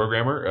lifelong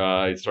programmer.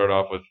 I started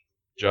off with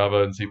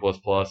Java and C++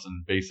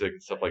 and BASIC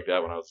and stuff like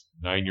that when I was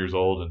 9 years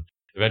old, and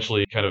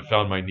eventually kind of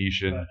found my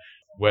niche in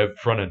web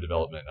front-end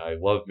development. I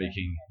love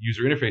making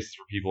user interfaces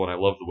for people, and I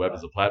love the web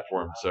as a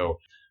platform. So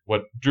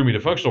what drew me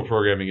to functional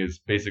programming is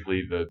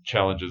basically the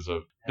challenges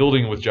of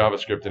building with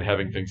JavaScript and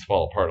having things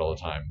fall apart all the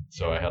time.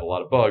 So I had a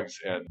lot of bugs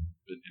and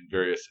in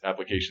various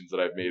applications that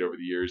I've made over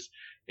the years.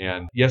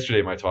 And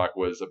yesterday my talk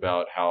was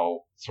about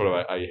how sort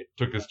of I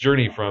took this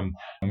journey from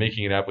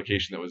making an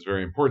application that was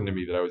very important to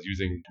me that I was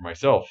using for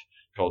myself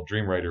called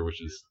Dreamwriter,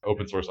 which is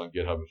open source on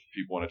GitHub if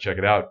people want to check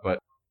it out. But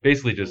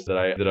basically just that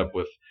I ended up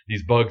with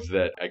these bugs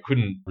that I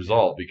couldn't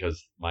resolve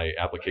because my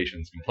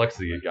application's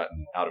complexity had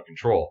gotten out of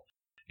control.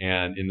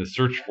 And in the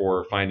search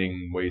for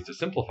finding ways to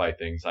simplify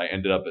things, I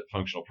ended up at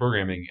functional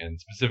programming, and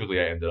specifically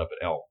I ended up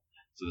at Elm.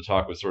 So the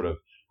talk was sort of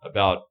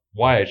about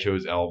why I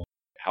chose Elm,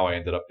 how I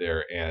ended up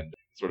there, and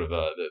sort of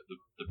the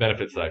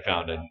benefits that I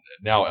found. And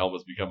now Elm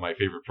has become my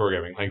favorite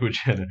programming language,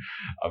 and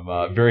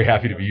I'm very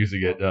happy to be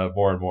using it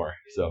more and more.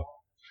 So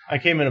I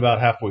came in about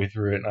halfway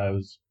through it, and I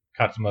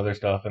caught some other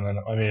stuff, and then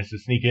I managed to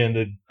sneak in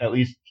to at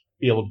least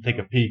be able to take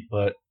a peek.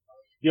 But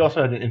you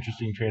also had an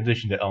interesting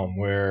transition to Elm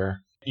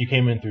where you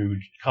came in through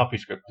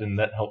CoffeeScript, and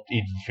that helped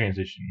ease the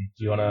transition.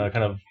 Do you want to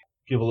kind of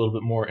give a little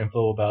bit more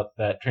info about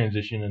that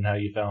transition and how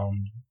you found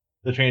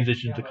the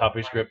transition to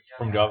CoffeeScript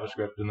from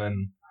JavaScript and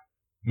then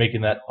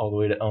making that all the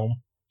way to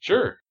Elm?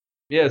 Sure.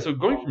 Yeah, so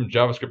going from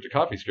JavaScript to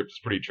CoffeeScript is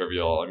pretty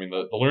trivial. I mean,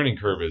 the learning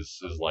curve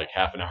is like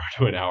half an hour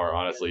to an hour,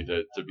 honestly,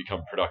 to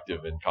become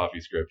productive in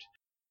CoffeeScript.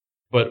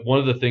 But one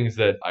of the things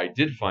that I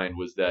did find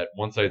was that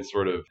once I'd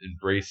sort of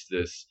embraced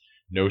this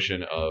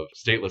notion of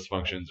stateless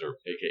functions, or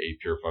aka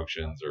pure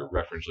functions, or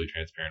referentially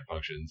transparent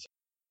functions,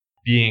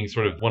 being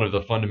sort of one of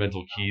the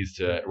fundamental keys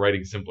to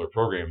writing simpler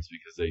programs,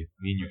 because they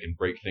mean you can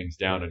break things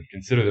down and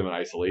consider them in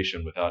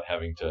isolation without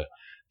having to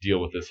deal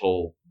with this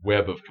whole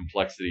web of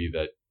complexity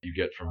that you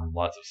get from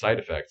lots of side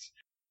effects.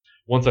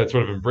 Once I'd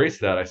sort of embraced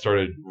that, I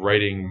started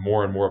writing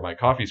more and more of my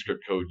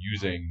CoffeeScript code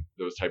using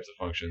those types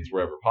of functions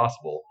wherever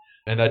possible.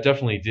 And that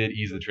definitely did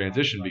ease the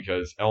transition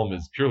because Elm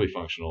is purely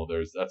functional.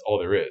 That's all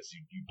there is.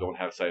 You don't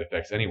have side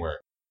effects anywhere.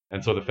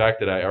 And so the fact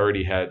that I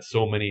already had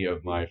so many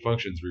of my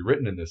functions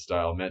rewritten in this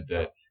style meant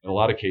that in a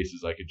lot of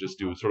cases I could just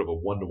do sort of a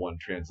one-to-one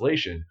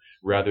translation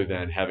rather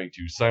than having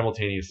to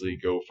simultaneously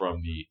go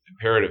from the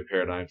imperative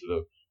paradigm to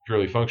the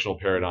purely functional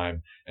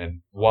paradigm, and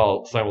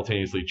while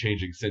simultaneously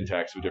changing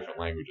syntax to a different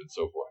language and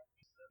so forth.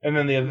 And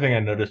then the other thing I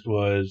noticed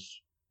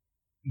was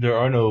there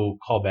are no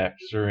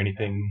callbacks or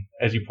anything,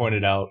 as you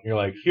pointed out. You're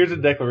like, here's a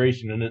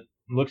declaration, and it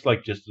looks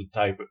like just a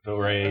type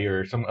array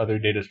or some other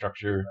data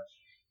structure.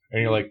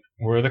 And you're like,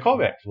 where are the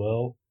callbacks?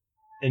 Well,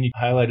 and you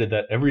highlighted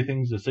that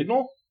everything's a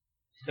signal,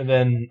 and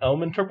then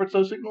Elm interprets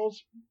those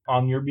signals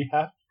on your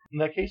behalf in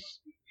that case?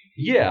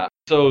 Yeah.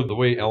 So the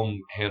way Elm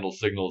handles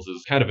signals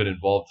is kind of an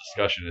involved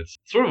discussion. It's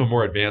sort of a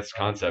more advanced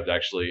concept,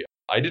 actually.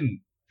 I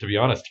didn't, to be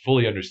honest,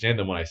 fully understand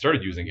them when I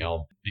started using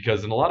Elm,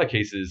 because in a lot of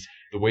cases,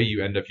 the way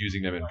you end up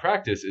using them in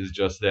practice is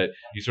just that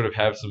you sort of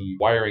have some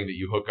wiring that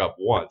you hook up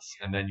once,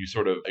 and then you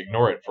sort of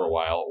ignore it for a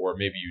while, or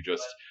maybe you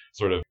just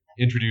sort of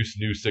introduce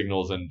new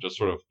signals and just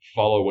sort of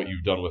follow what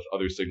you've done with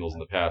other signals in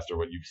the past or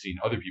what you've seen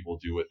other people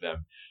do with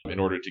them in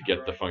order to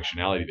get the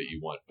functionality that you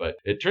want. But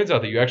it turns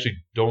out that you actually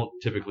don't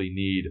typically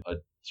need a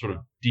sort of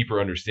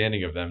deeper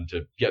understanding of them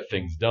to get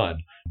things done.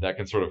 That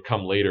can sort of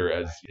come later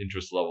as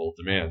interest level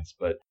demands.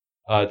 But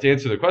to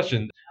answer the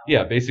question,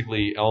 yeah,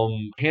 basically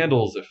Elm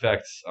handles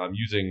effects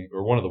using,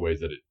 or one of the ways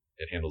that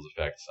it handles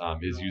effects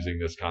is using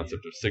this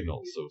concept of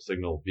signals. So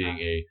signal being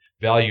a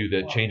value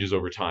that changes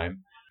over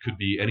time. Could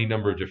be any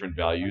number of different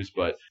values,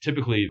 but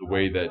typically the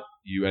way that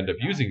you end up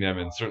using them,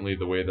 and certainly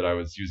the way that I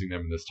was using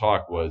them in this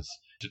talk, was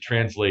to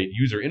translate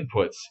user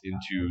inputs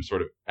into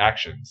sort of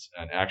actions.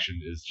 And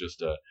action is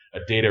just a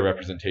data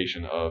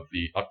representation of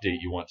the update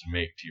you want to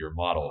make to your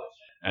model.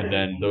 And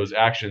then those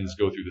actions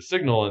go through the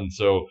signal. And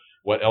so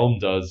what Elm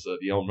does,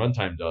 the Elm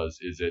runtime does,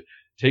 is it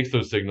takes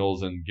those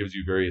signals and gives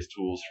you various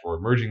tools for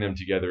merging them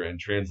together and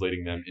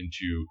translating them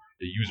into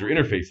the user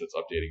interface that's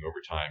updating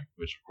over time,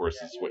 which of course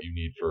is what you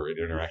need for an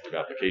interactive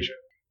application.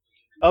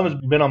 Elm's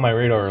been on my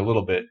radar a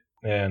little bit,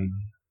 and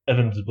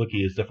Evan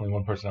Zablicki is definitely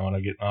one person I want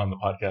to get on the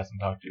podcast and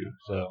talk to.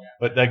 So,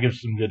 but that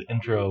gives some good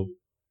intro.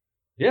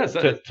 Yes,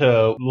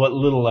 to what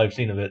little I've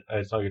seen of it.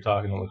 I saw you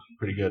talking; it looked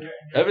pretty good.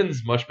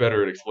 Evan's much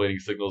better at explaining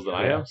signals than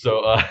I am.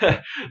 So,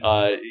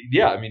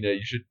 yeah, I mean,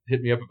 you should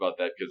hit me up about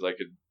that because I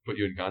could put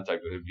you in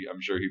contact with him. I'm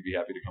sure he'd be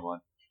happy to come on.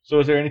 So,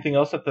 is there anything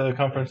else at the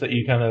conference that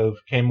you kind of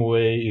came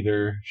away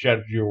either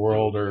shattered your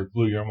world or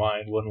blew your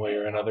mind one way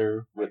or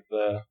another with?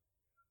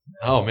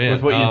 Oh man,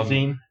 with what you'd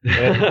seen.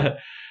 Yeah.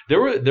 There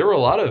were a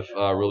lot of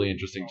really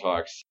interesting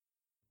talks.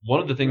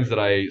 One of the things that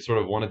I sort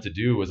of wanted to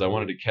do was I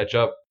wanted to catch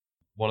up.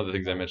 One of the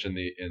things I mentioned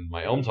in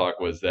my Elm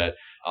talk was that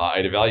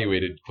I'd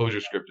evaluated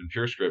ClojureScript and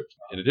PureScript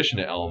in addition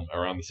to Elm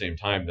around the same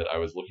time that I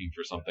was looking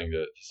for something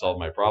to solve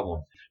my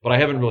problem. But I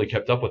haven't really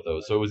kept up with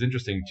those. So it was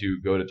interesting to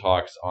go to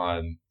talks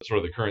on sort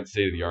of the current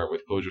state of the art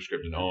with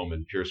ClojureScript and Ohm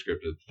and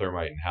PureScript and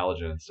Thermite and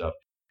Halogen and stuff,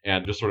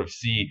 and just sort of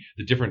see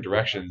the different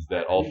directions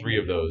that all three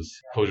of those,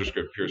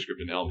 ClojureScript, PureScript,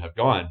 and Elm, have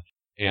gone.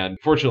 And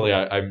fortunately,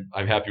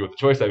 I'm happy with the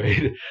choice I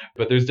made.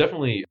 But it's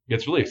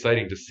really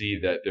exciting to see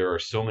that there are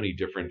so many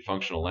different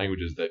functional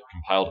languages that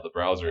compile to the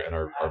browser and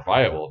are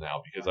viable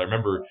now. Because I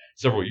remember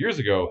several years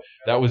ago,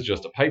 that was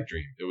just a pipe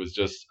dream. It was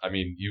just, I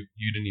mean,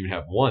 you didn't even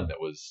have one that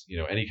was,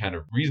 any kind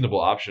of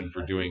reasonable option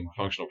for doing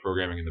functional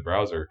programming in the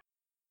browser.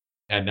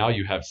 And now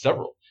you have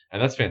several.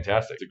 And that's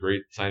fantastic. It's a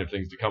great sign of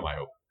things to come, I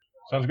hope.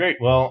 Sounds great.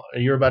 Well,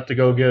 you're about to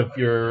go give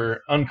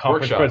your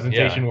unconference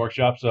presentation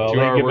workshop, so I'll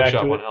let you get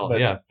back to it.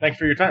 But thanks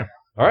for your time.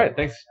 All right,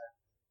 thanks.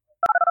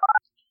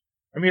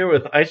 I'm here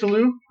with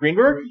Isalu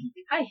Greenberg.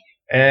 Hi.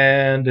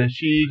 And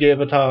she gave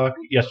a talk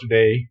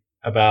yesterday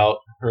about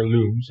her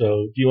Loom.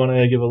 So do you want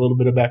to give a little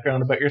bit of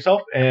background about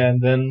yourself,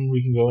 and then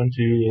we can go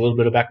into a little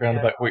bit of background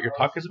about what your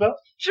talk is about?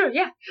 Sure,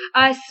 yeah.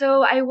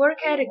 So I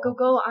work at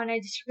Google on a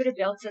distributed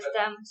build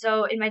system.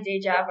 So in my day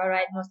job, I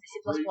write mostly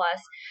C++,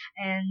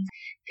 and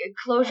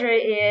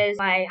Clojure is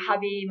my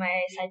hobby,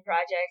 my side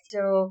project.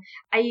 So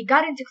I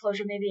got into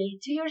Clojure maybe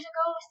 2 years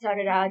ago.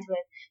 Started out with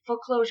full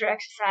Clojure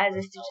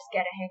exercises to just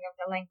get a hang of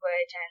the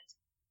language and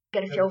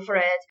get a feel for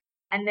it.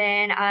 And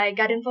then I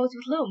got involved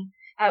with Loom,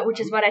 which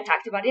is what I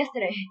talked about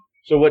yesterday.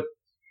 So what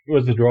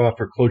was the draw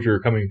for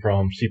Clojure coming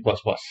from C++?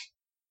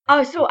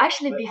 Oh, so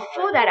actually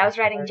before that I was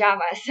writing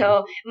Java.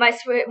 So my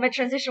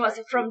transition was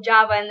from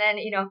Java and then,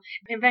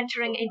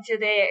 venturing into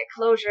the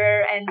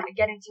Clojure and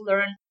getting to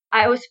learn.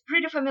 I was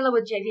pretty familiar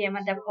with JVM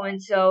at that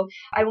point, so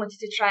I wanted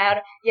to try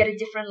out yet a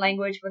different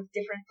language with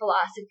different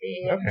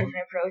philosophy and different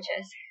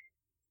approaches.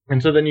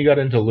 And so then you got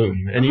into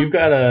Loom, and you've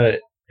got a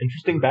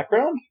interesting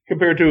background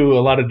compared to a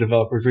lot of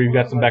developers where you've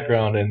got some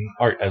background in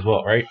art as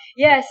well, right?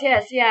 Yes,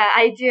 yeah.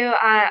 I do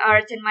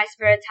art in my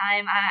spare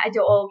time. I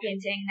do oil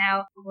painting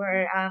now,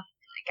 where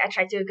I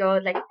try to go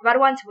about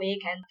once a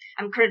week, and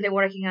I'm currently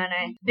working on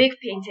a big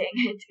painting.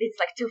 It's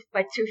like 2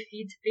 by 2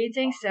 feet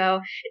painting,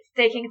 so it's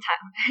taking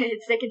time.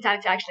 It's taking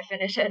time to actually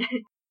finish it.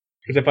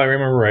 Because if I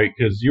remember right,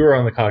 because you were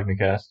on the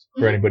Cognicast,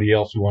 for anybody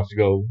else who wants to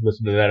go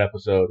listen to that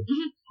episode,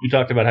 you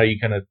talked about how you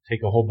kind of take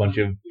a whole bunch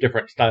of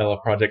different style of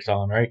projects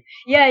on, right?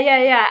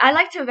 Yeah. I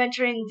like to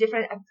venture in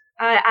different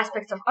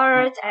aspects of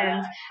art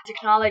and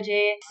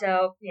technology.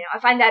 So, I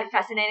find that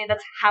fascinating.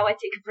 That's how I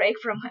take a break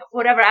from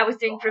whatever I was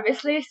doing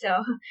previously.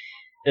 So.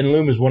 And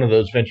Loom is one of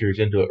those ventures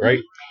into it, right?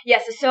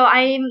 Yes, so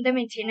I'm the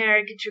maintainer,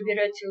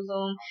 contributor to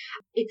Loom.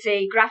 It's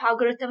a graph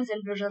algorithms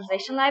and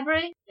visualization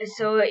library.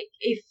 So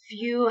if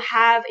you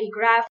have a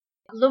graph,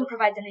 Loom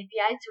provides an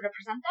API to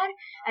represent that,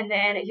 and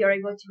then you're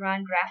able to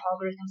run graph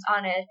algorithms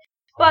on it.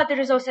 But there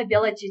is also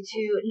ability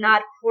to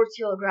not port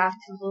your graph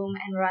to Loom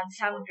and run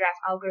some graph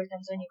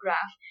algorithms on your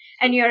graph.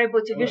 And you're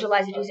able to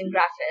visualize it using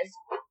GraphViz.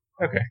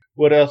 Okay.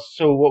 What else?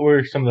 So what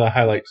were some of the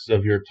highlights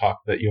of your talk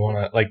that you want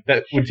to, like,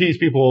 that would tease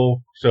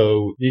people?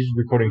 So these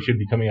recordings should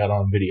be coming out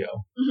on video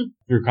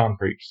through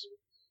Confereaks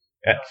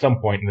at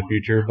some point in the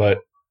future, but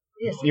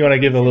Yes. you want to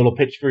give a little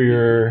pitch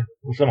for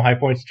some high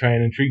points to try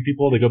and intrigue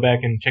people to go back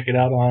and check it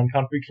out on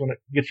Confereaks when it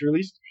gets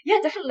released? Yeah,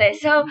 definitely.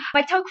 So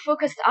my talk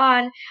focused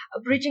on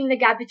bridging the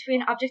gap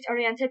between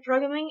object-oriented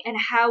programming and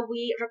how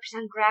we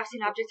represent graphs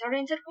in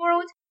object-oriented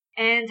world,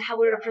 and how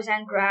we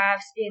represent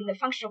graphs in the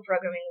functional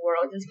programming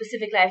world. And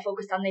specifically, I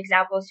focused on the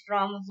examples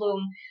from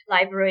Loom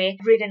library,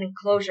 written in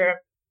Clojure.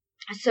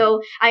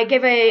 So I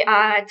gave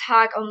a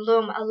talk on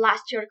Loom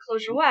last year at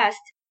Clojure West,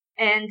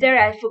 and there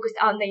I focused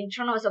on the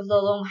internals of the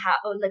Loom,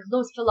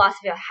 Loom's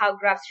philosophy of how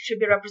graphs should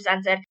be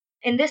represented.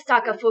 In this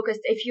talk, I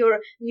focused, if you're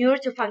newer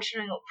to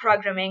functional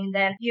programming,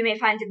 then you may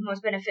find it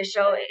most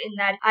beneficial in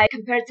that I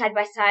compared side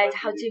by side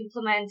how to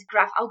implement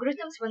graph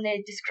algorithms when they're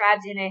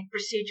described in a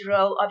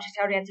procedural,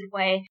 object-oriented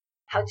way,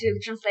 how to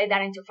translate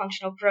that into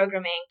functional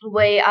programming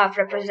way of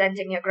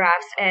representing your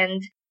graphs.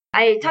 And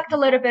I talked a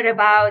little bit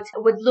about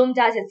what Loom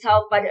does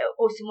itself, but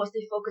also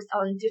mostly focused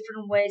on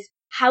different ways.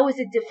 How is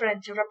it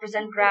different to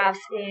represent graphs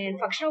in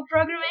functional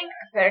programming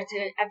compared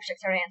to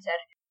object-oriented?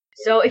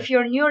 So if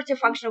you're newer to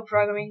functional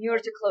programming, newer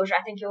to Clojure,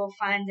 I think you will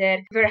find it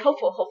very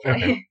helpful,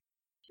 hopefully. Okay.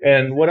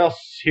 And what else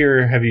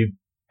here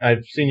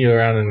I've seen you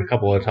around in a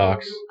couple of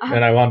talks,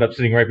 and I wound up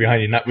sitting right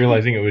behind you, not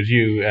realizing it was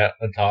you at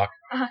a talk.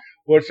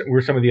 What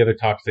were some of the other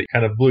talks that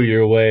kind of blew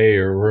you away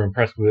or were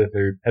impressed with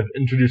or have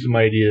introduced some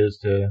ideas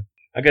to,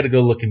 I got to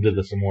go look into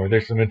this some more.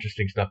 There's some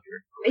interesting stuff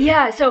here.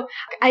 Yeah, so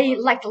I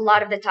liked a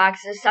lot of the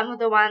talks. Some of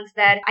the ones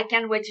that I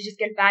can't wait to just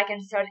get back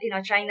and start,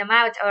 trying them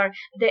out are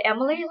the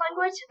Emily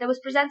language that was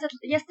presented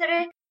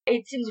yesterday.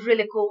 It seems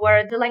really cool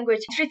where the language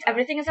treats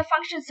everything as a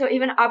function. So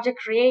even object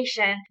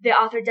creation, the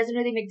author doesn't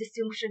really make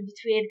distinction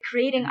between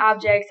creating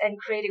objects and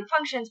creating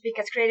functions,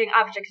 because creating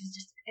objects is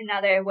just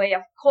another way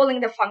of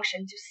calling the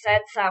function to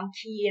set some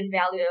key and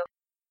value.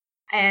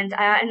 And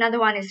another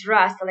one is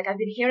Rust. Like, I've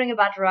been hearing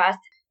about Rust.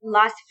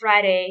 Last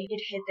Friday,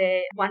 it hit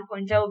the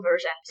 1.0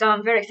 version. So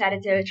I'm very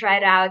excited to try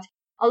it out.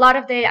 A lot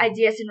of the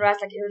ideas in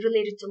Rust, like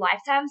related to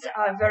lifetimes,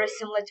 are very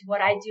similar to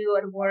what I do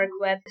at work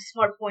with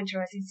smart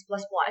pointers in C++.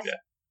 Yeah.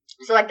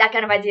 So like that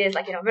kind of idea is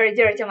like, very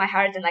dear to my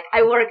heart. And like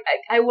I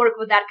work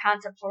with that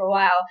concept for a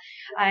while,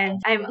 and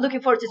I'm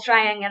looking forward to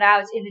trying it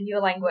out in a new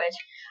language.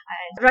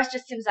 And Rust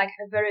just seems like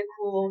a very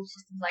cool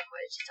systems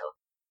language. So.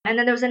 And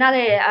then there was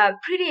another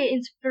pretty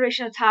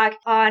inspirational talk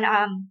on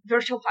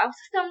virtual file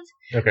systems.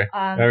 Okay.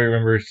 I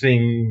remember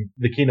seeing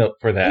the keynote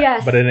for that,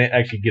 yes. But I didn't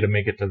actually get to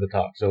make it to the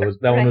talk. So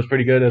that one was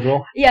pretty good as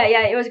well? Yeah,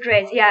 it was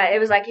great. Yeah, it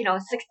was like,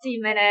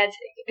 60-minute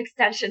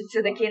extension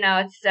to the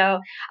keynote. So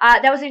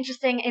that was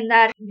interesting in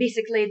that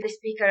basically the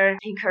speaker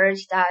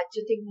encouraged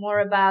to think more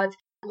about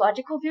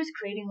logical views,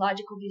 creating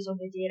logical views of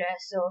the data.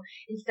 So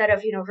instead of,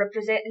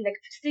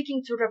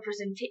 sticking to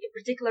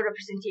particular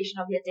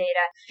representation of your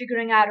data,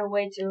 figuring out a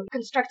way to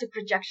construct a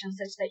projection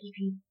such that you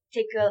can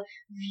take a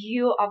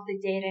view of the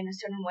data in a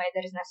certain way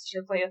that is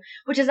necessary for you,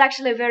 which is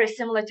actually very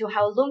similar to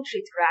how Loom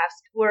treats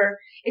graphs, where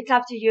it's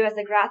up to you as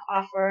a graph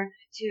author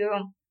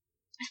to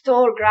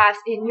store graphs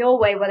in your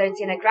way, whether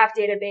it's in a graph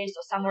database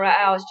or somewhere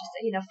else, just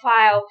in a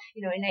file,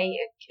 in a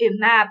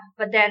map,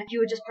 but then you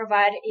would just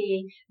provide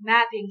a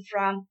mapping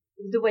from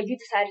the way you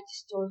decided to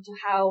store to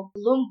how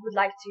Loom would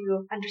like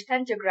to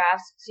understand your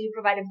graphs. So you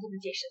provide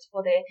implementations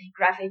for the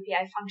Graph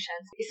API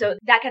functions. So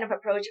that kind of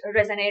approach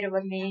resonated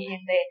with me in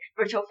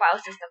the virtual file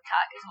system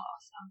talk as well.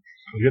 So.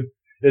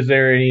 Good. Is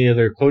there any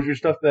other Clojure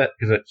stuff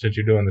because since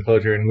you're doing the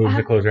Clojure and moves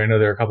to Clojure, I know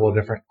there are a couple of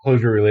different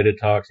Clojure related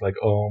talks like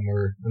Ohm,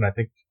 and I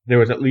think there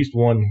was at least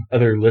one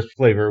other Lisp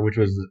flavor, which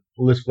was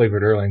Lisp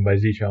flavored Erlang by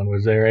Ztron.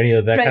 Was there any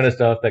of that kind of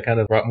stuff that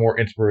kind of brought more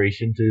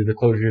inspiration to the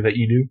Clojure that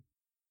you do?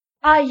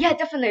 Yeah,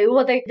 definitely.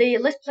 Well, the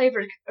Lisp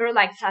flavored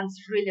Erlang sounds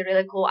really,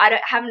 really cool. I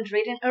haven't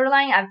written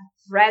Erlang. I've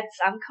read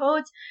some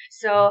code.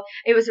 So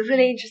it was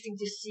really interesting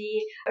to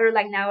see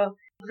Erlang now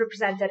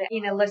represented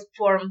in a Lisp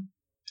form.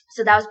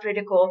 So that was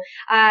pretty cool.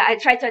 I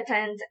tried to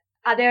attend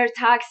other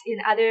talks in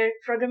other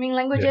programming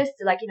languages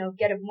to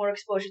get more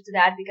exposure to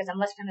that, because I'm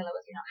less familiar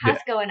with,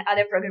 Haskell and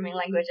other programming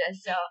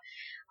languages. So,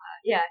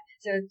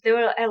 so there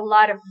were a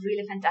lot of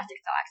really fantastic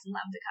talks in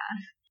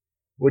LambdaCon.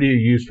 What do you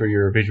use for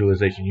your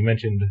visualization? You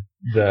mentioned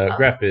the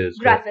GraphViz.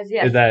 GraphViz,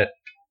 yes.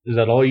 Is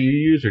that all you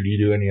use, or do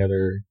you do any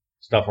other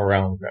stuff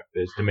around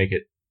GraphViz to make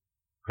it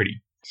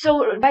pretty?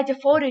 So by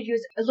default,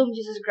 Loom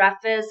uses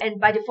GraphViz,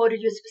 and by default, it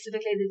uses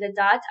specifically the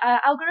dot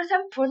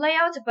algorithm for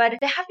layout. But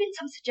there have been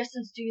some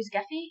suggestions to use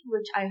Gephi,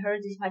 which I heard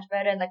is much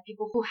better. Like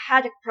people who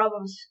had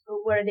problems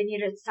where they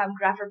needed some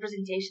graph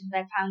representation,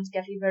 I found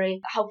Gephi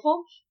very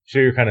helpful. So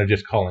you're kind of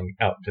just calling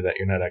out to that.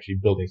 You're not actually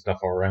building stuff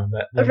all around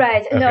that. then?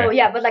 Right. No, Okay.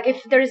 yeah, but like if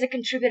there is a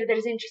contributor that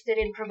is interested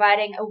in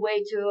providing a way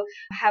to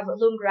have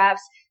Loom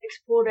graphs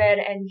exported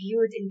and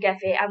viewed in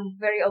Gephi, I'm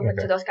very open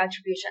Okay. to those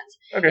contributions.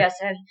 Okay. Yes,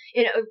 and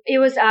it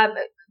was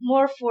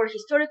more for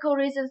historical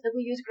reasons that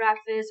we use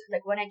Graphis.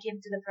 Like when I came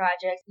to the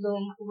project,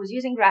 Loom was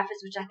using Graphis,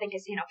 which I think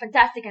is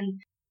fantastic and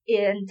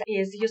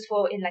is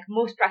useful in like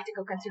most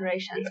practical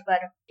considerations.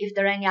 But if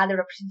there are any other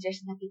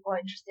representations that people are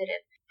interested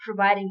in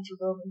providing to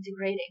Loom,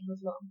 integrating with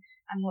Loom,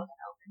 I'm more than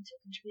open to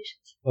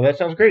contributions. Well, that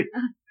sounds great.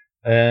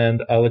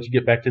 And I'll let you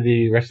get back to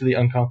the rest of the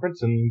unconference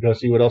and go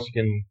see what else you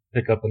can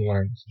pick up and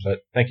learn. But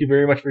thank you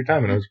very much for your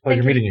time, and it was a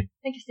pleasure Thank you. meeting you.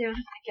 Thank you, Steven.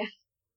 Thank you.